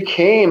 She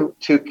came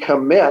to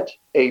commit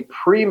a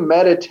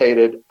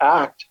premeditated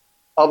act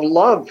of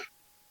love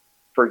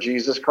for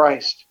Jesus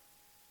Christ.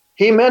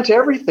 He meant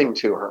everything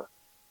to her.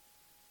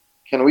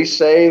 Can we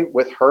say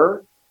with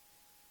her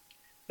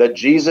that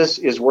Jesus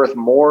is worth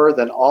more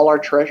than all our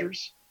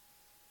treasures?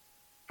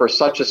 For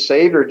such a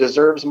Savior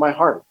deserves my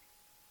heart,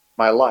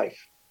 my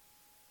life,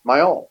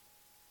 my all.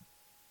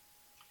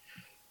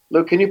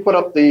 Luke, can you put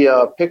up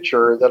the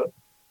picture that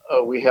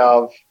we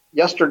have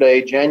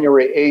yesterday,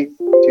 January 8th,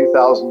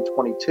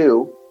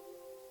 2022,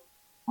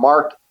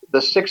 marked the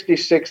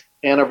 66th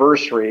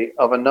anniversary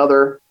of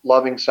another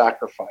loving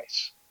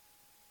sacrifice.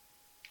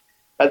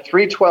 At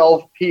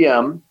 3:12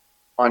 p.m.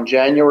 on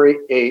January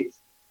 8th,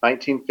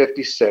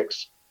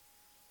 1956,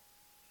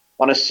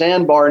 on a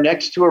sandbar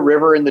next to a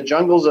river in the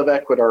jungles of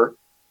Ecuador,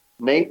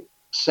 Nate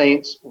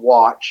Saint's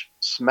watch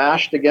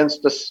smashed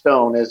against a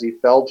stone as he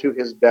fell to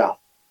his death,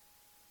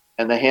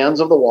 and the hands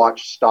of the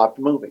watch stopped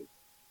moving.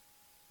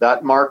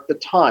 That marked the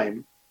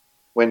time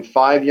when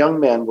 5 young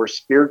men were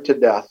speared to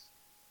death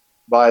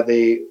by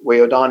the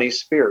Weodani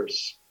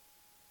spears.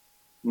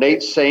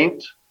 Nate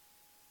Saint,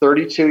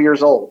 32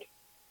 years old.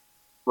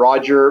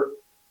 Roger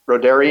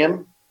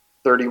Rodarian,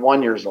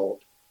 31 years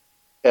old.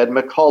 Ed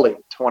McCauley,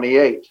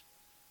 28.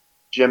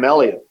 Jim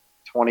Elliott,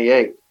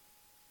 28.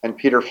 And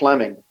Peter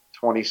Fleming,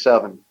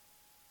 27.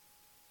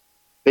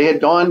 They had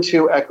gone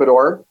to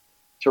Ecuador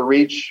to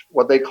reach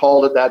what they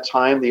called at that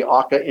time the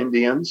Auca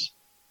Indians,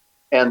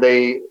 and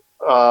they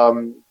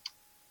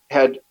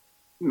had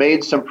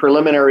made some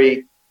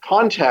preliminary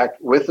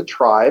contact with the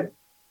tribe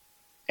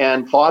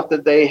and thought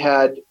that they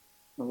had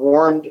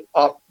warmed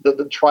up, that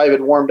the tribe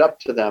had warmed up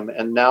to them,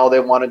 and now they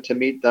wanted to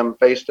meet them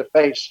face to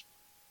face.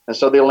 And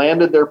so they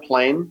landed their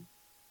plane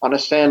on a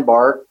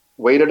sandbar,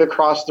 waded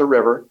across the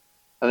river,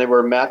 and they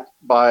were met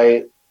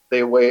by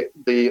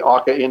the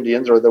Auca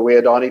Indians, or the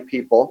Weodani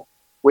people,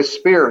 with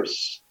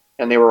spears,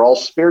 and they were all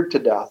speared to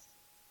death.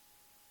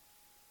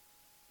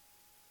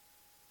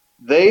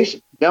 They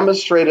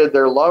demonstrated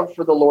their love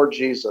for the Lord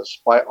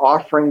Jesus by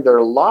offering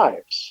their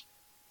lives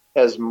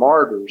as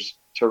martyrs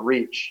to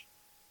reach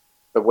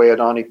the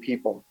Weodani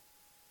people.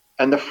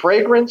 And the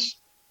fragrance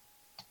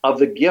of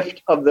the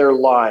gift of their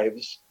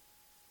lives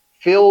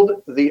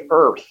filled the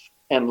earth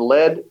and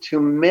led to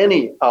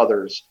many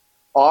others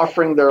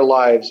offering their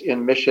lives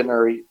in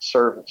missionary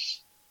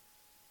service.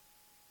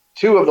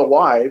 2 of the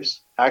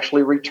wives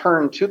actually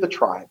returned to the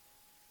tribe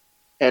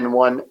and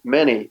won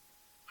many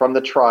from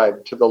the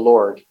tribe to the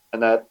Lord.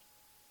 And that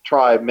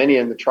tribe, many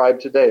in the tribe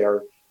today,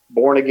 are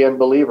born again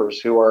believers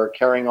who are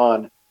carrying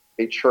on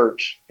a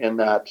church in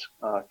that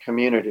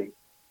community.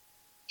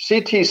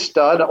 C.T.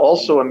 Studd,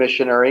 also a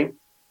missionary,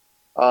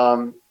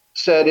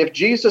 said, "If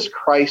Jesus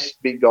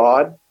Christ be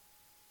God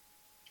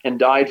and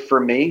died for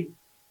me,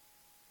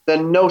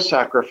 then no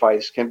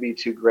sacrifice can be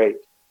too great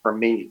for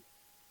me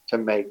to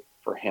make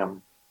for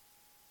him."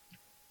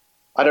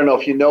 I don't know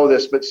if you know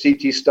this, but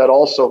C.T. Studd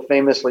also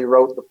famously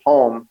wrote the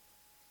poem,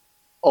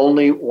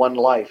 "Only One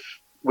Life."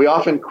 We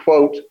often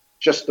quote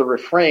just the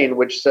refrain,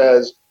 which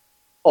says,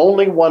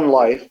 "Only one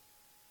life,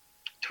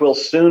 'twill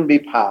soon be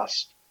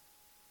past.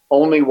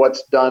 Only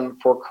what's done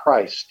for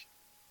Christ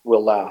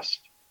will last."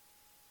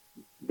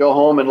 Go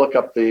home and look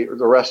up the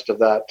rest of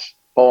that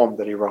poem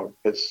that he wrote.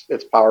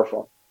 It's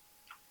powerful.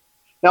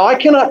 Now, I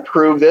cannot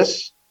prove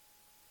this,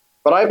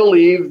 but I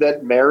believe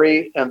that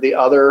Mary and the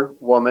other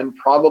woman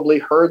probably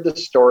heard the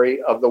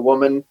story of the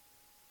woman,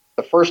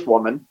 the first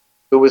woman,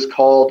 who was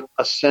called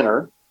a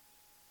sinner,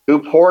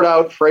 who poured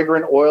out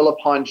fragrant oil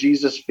upon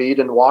Jesus' feet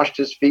and washed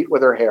his feet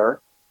with her hair.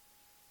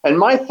 And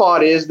my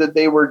thought is that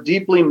they were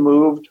deeply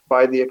moved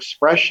by the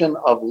expression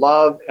of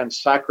love and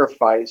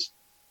sacrifice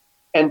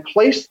and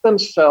placed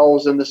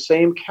themselves in the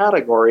same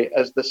category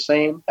as the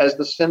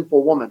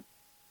sinful woman.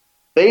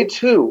 They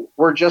too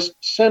were just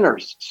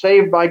sinners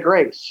saved by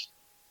grace.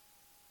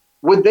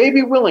 Would they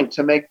be willing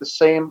to make the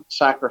same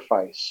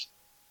sacrifice?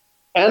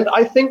 And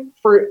I think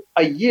for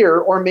a year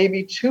or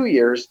maybe 2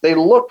 years, they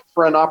looked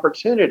for an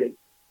opportunity.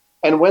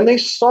 And when they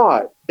saw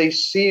it, they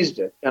seized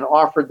it and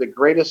offered the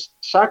greatest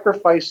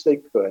sacrifice they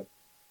could.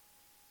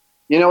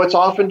 You know, it's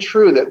often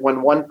true that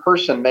when one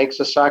person makes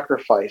a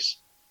sacrifice,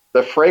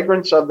 the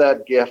fragrance of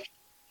that gift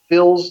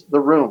fills the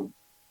room,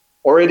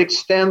 or it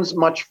extends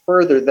much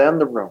further than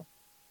the room.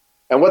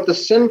 And what the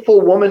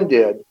sinful woman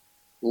did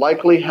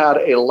likely had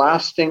a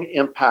lasting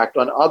impact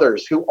on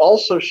others who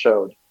also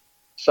showed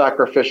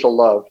sacrificial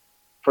love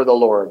for the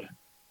Lord.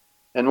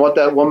 And what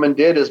that woman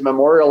did is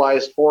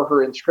memorialized for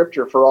her in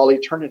Scripture for all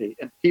eternity.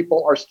 And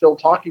people are still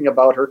talking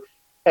about her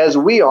as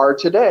we are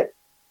today.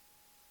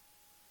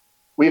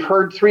 We've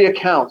heard 3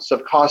 accounts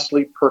of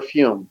costly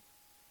perfume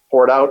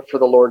poured out for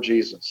the Lord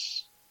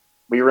Jesus.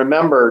 We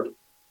remembered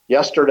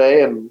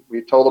yesterday, and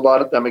we told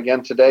about them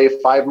again today,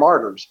 5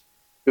 martyrs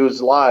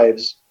whose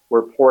lives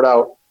were poured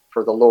out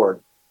for the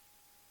Lord.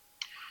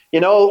 You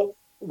know,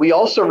 we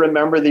also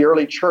remember the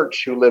early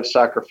church who lived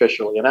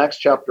sacrificially. In Acts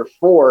chapter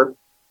 4,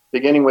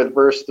 beginning with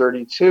verse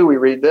 32, we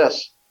read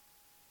this.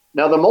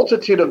 Now the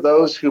multitude of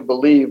those who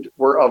believed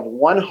were of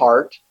one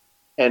heart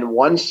and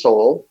one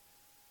soul.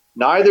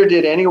 Neither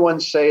did anyone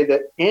say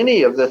that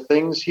any of the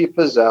things he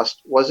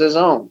possessed was his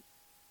own,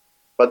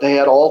 but they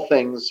had all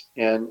things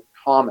in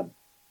common.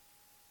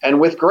 And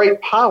with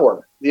great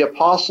power, the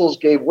apostles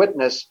gave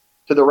witness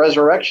to the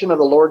resurrection of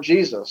the Lord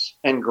Jesus,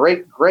 and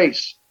great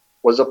grace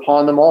was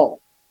upon them all.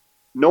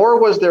 Nor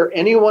was there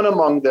anyone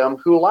among them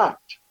who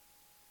lacked.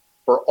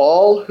 For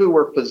all who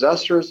were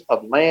possessors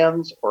of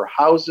lands or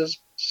houses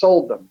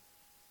sold them,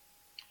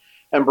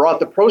 and brought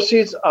the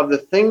proceeds of the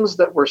things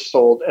that were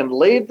sold and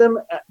laid them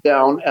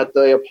down at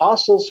the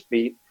apostles'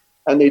 feet,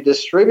 and they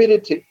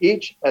distributed to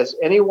each as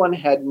anyone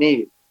had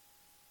need.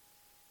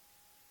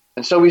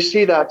 And so we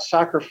see that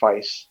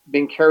sacrifice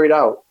being carried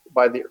out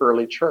by the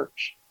early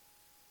church.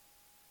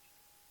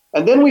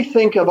 And then we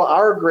think of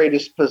our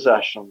greatest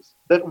possessions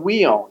that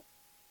we own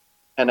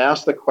and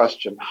ask the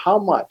question, how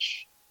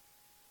much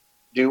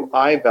do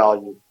I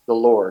value the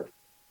Lord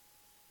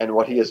and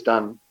what he has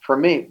done for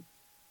me?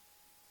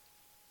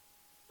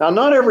 Now,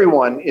 not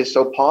everyone is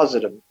so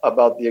positive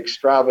about the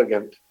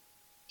extravagant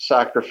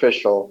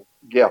sacrificial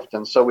gift.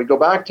 And so we go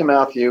back to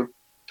Matthew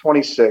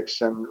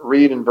 26 and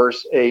read in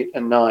verse 8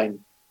 and 9.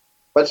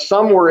 But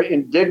some were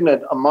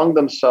indignant among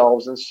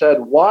themselves and said,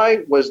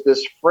 why was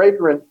this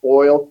fragrant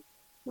oil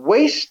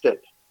wasted?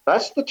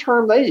 That's the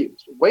term they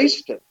used,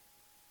 wasted.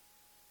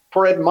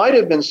 For it might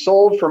have been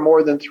sold for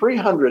more than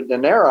 300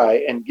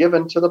 denarii and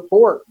given to the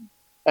poor.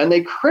 And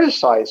they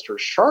criticized her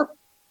sharply.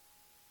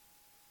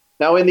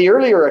 Now, in the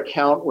earlier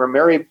account where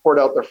Mary poured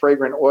out the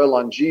fragrant oil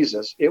on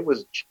Jesus, it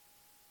was Jesus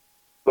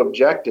who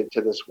objected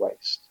to this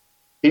waste.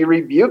 He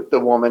rebuked the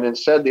woman and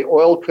said the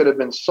oil could have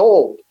been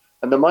sold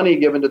and the money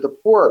given to the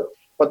poor.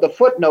 But the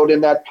footnote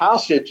in that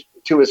passage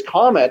to his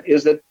comment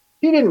is that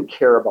he didn't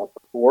care about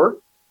the poor.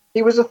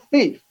 He was a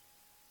thief.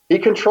 He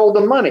controlled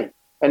the money,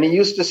 and he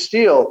used to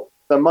steal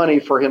the money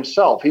for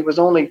himself. He was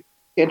only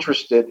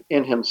interested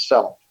in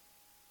himself.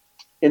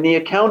 In the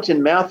account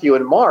in Matthew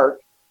and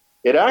Mark,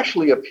 it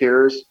actually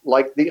appears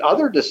like the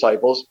other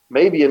disciples,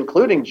 maybe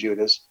including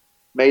Judas,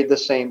 made the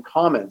same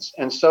comments.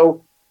 And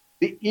so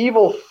the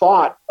evil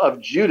thought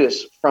of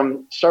Judas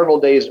from several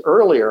days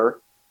earlier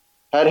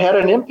had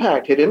an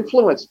impact. It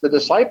influenced the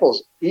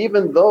disciples,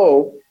 even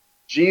though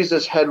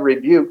Jesus had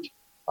rebuked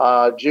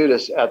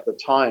Judas at the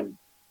time.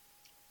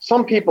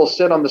 Some people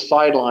sit on the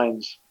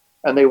sidelines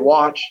and they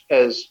watch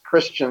as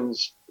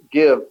Christians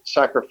give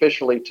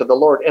sacrificially to the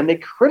Lord, and they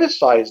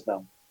criticize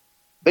them.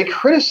 They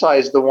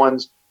criticize the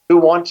ones who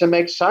want to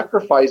make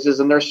sacrifices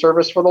in their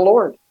service for the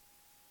Lord.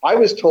 I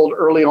was told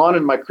early on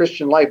in my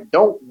Christian life,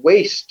 don't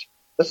waste,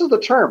 this is the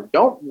term,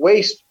 don't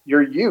waste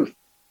your youth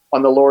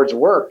on the Lord's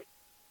work.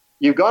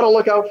 You've got to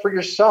look out for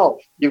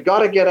yourself. You've got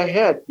to get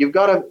ahead. You've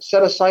got to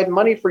set aside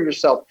money for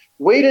yourself.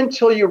 Wait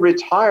until you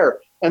retire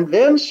and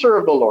then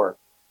serve the Lord.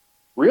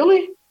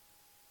 Really?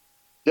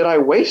 Did I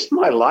waste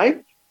my life?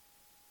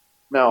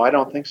 No, I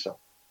don't think so.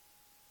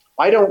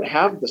 I don't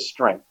have the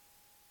strength,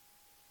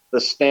 the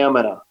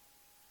stamina,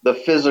 the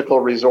physical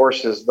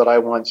resources that I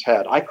once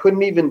had. I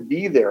couldn't even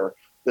be there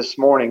this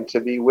morning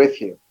to be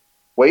with you.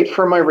 Wait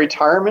for my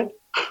retirement?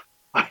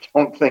 I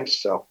don't think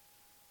so.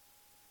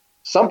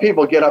 Some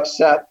people get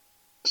upset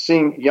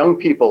seeing young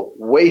people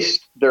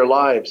waste their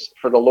lives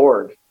for the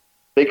Lord.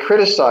 They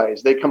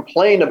criticize, they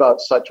complain about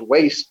such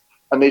waste,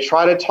 and they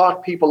try to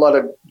talk people out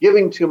of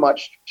giving too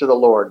much to the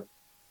Lord.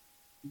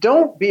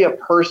 Don't be a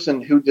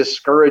person who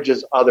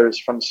discourages others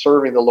from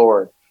serving the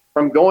Lord,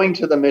 from going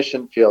to the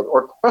mission field,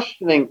 or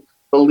questioning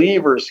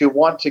believers who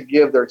want to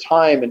give their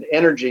time and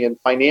energy and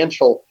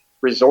financial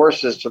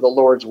resources to the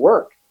Lord's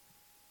work.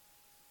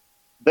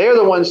 They're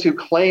the ones who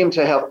claim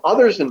to have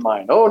others in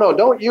mind. Oh, no,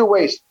 don't you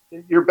waste.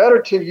 You're better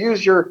to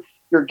use your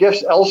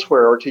gifts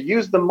elsewhere, or to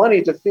use the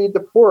money to feed the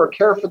poor or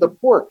care for the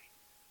poor.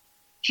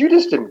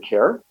 Judas didn't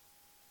care.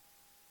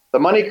 The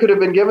money could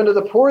have been given to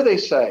the poor, they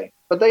say,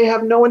 but they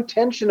have no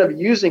intention of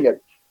using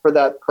it for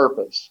that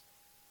purpose.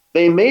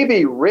 They may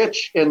be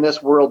rich in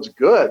this world's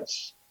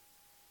goods,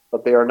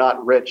 but they are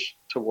not rich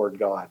toward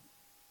God.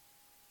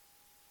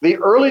 The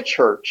early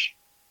church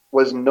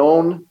was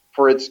known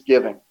for its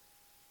giving,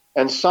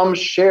 and some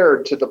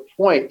shared to the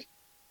point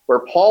where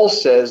Paul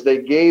says they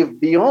gave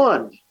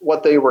beyond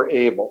what they were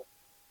able.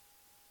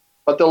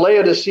 But the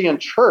Laodicean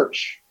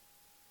church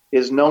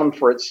is known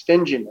for its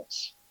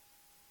stinginess.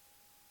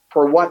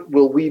 For what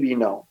will we be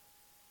known?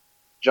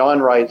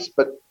 John writes,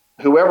 but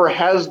whoever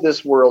has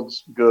this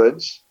world's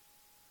goods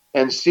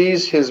and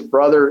sees his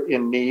brother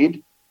in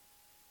need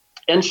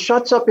and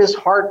shuts up his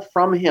heart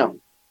from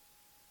him,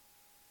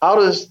 how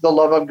does the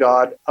love of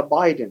God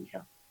abide in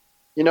him?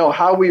 You know,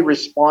 how we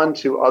respond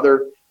to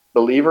other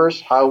believers,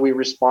 how we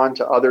respond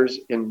to others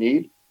in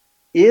need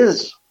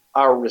is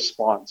our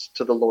response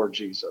to the Lord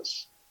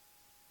Jesus.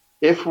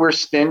 If we're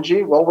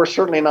stingy, well, we're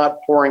certainly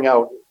not pouring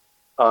out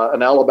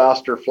an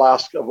alabaster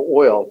flask of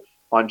oil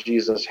on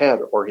Jesus' head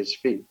or his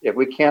feet. If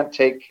we can't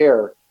take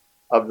care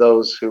of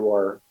those who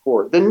are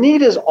poor, the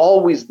need is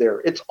always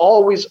there. It's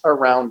always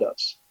around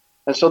us.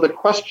 And so the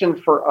question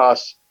for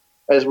us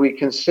as we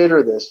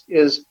consider this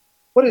is,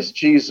 what is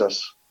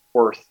Jesus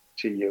worth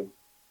to you?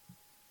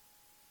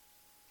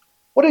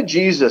 What did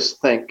Jesus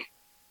think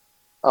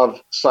of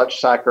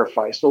such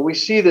sacrifice? Well, we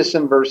see this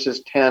in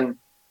verses 10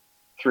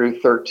 through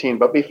 13.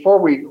 But before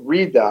we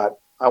read that,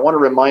 I want to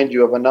remind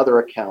you of another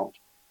account.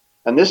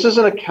 And this is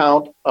an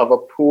account of a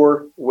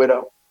poor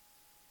widow.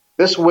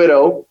 This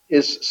widow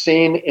is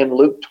seen in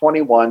Luke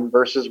 21,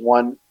 verses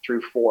 1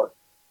 through 4.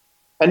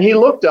 And he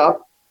looked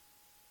up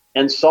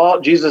and saw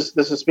Jesus.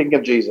 This is speaking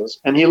of Jesus.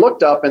 And he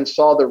looked up and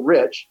saw the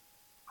rich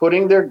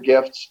putting their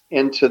gifts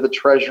into the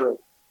treasury.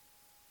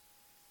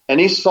 And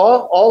he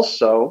saw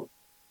also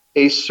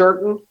a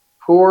certain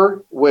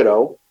poor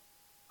widow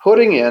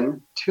putting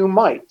in 2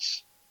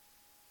 mites.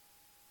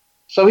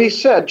 So he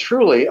said,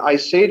 truly, I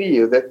say to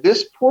you that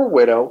this poor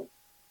widow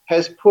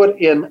has put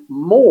in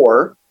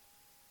more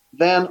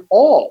than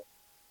all.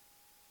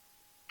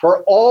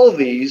 For all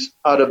these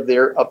out of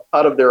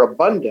their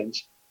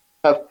abundance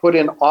have put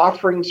in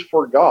offerings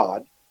for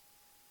God,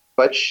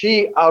 but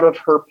she out of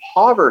her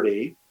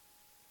poverty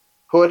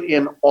put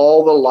in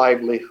all the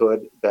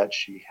livelihood that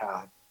she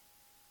had.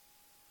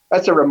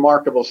 That's a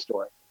remarkable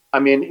story. I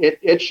mean,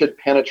 it should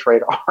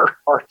penetrate our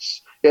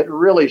hearts. It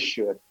really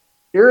should.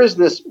 Here is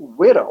this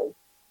widow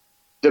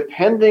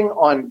depending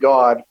on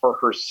God for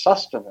her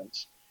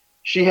sustenance.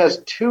 She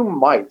has 2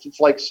 mites. It's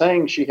like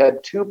saying she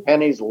had 2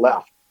 pennies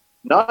left,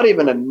 not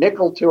even a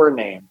nickel to her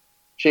name.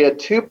 She had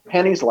 2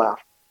 pennies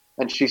left,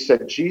 and she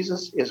said,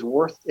 Jesus is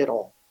worth it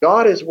all.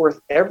 God is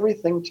worth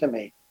everything to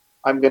me.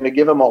 I'm going to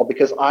give him all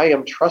because I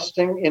am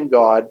trusting in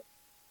God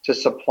to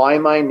supply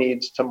my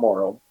needs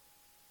tomorrow,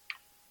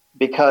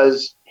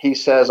 because he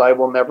says, I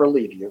will never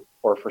leave you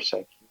or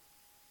forsake you.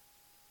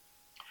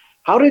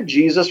 How did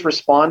Jesus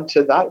respond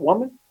to that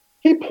woman?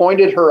 He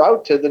pointed her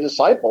out to the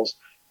disciples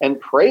and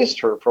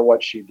praised her for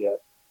what she did.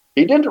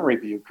 He didn't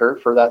rebuke her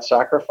for that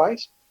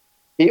sacrifice.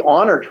 He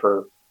honored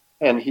her,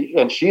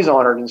 and she's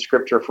honored in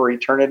Scripture for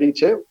eternity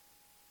too.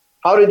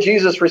 How did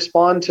Jesus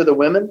respond to the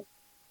women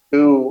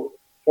who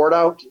poured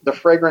out the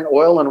fragrant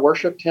oil and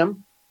worshiped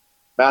him?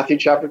 Matthew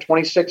chapter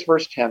 26,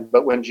 verse 10.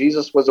 But when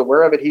Jesus was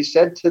aware of it, he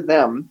said to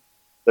them,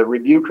 the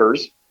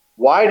rebukers,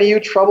 why do you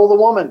trouble the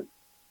woman?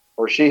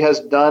 For she has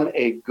done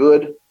a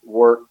good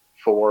work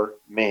for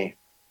me.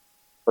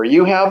 For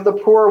you have the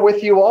poor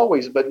with you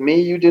always, but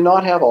me you do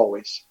not have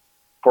always.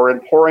 For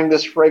in pouring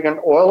this fragrant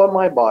oil on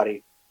my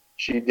body,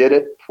 she did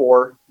it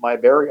for my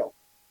burial.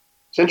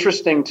 It's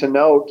interesting to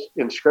note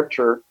in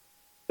Scripture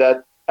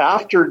that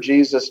after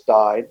Jesus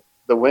died,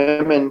 the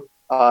women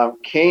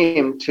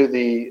came to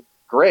the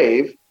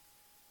grave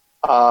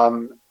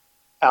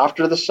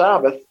after the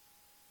Sabbath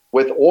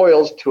with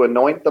oils to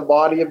anoint the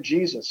body of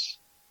Jesus.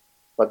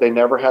 But they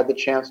never had the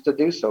chance to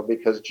do so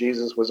because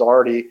Jesus was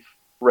already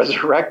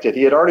resurrected.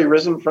 He had already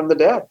risen from the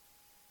dead.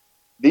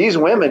 These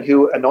women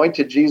who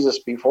anointed Jesus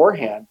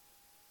beforehand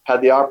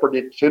had the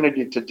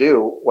opportunity to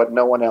do what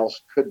no one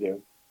else could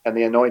do, and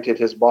they anointed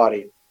his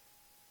body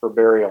for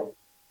burial.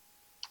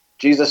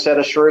 Jesus said,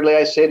 assuredly,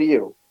 I say to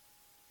you,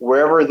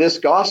 wherever this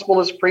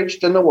gospel is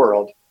preached in the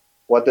world,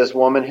 what this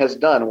woman has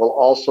done will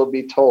also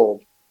be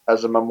told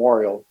as a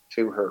memorial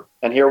to her.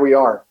 And here we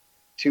are,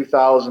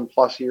 2,000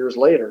 plus years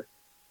later,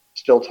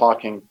 still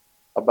talking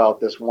about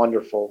this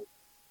wonderful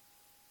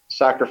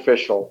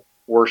sacrificial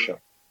worship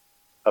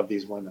of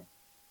these women.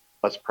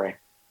 Let's pray.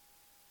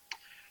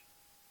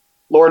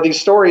 Lord, these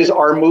stories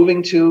are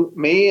moving to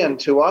me and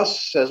to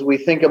us as we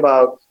think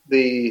about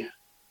the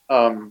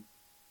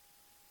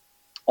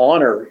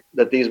honor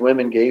that these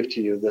women gave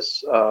to you,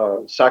 this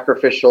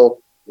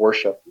sacrificial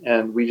worship.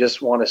 And we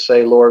just want to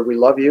say, Lord, we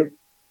love you.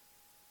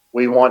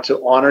 We want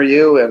to honor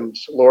you. And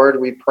Lord,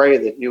 we pray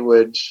that you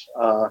would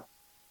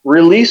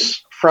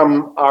release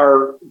from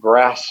our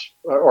grasp,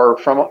 or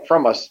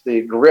from us,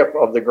 the grip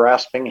of the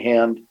grasping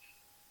hand,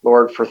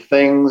 Lord, for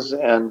things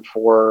and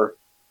for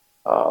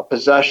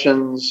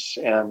possessions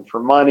and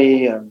for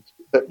money, and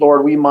that,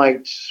 Lord, we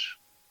might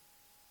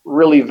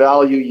really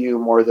value you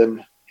more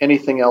than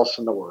anything else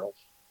in the world.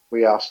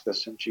 We ask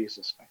this in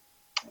Jesus' name.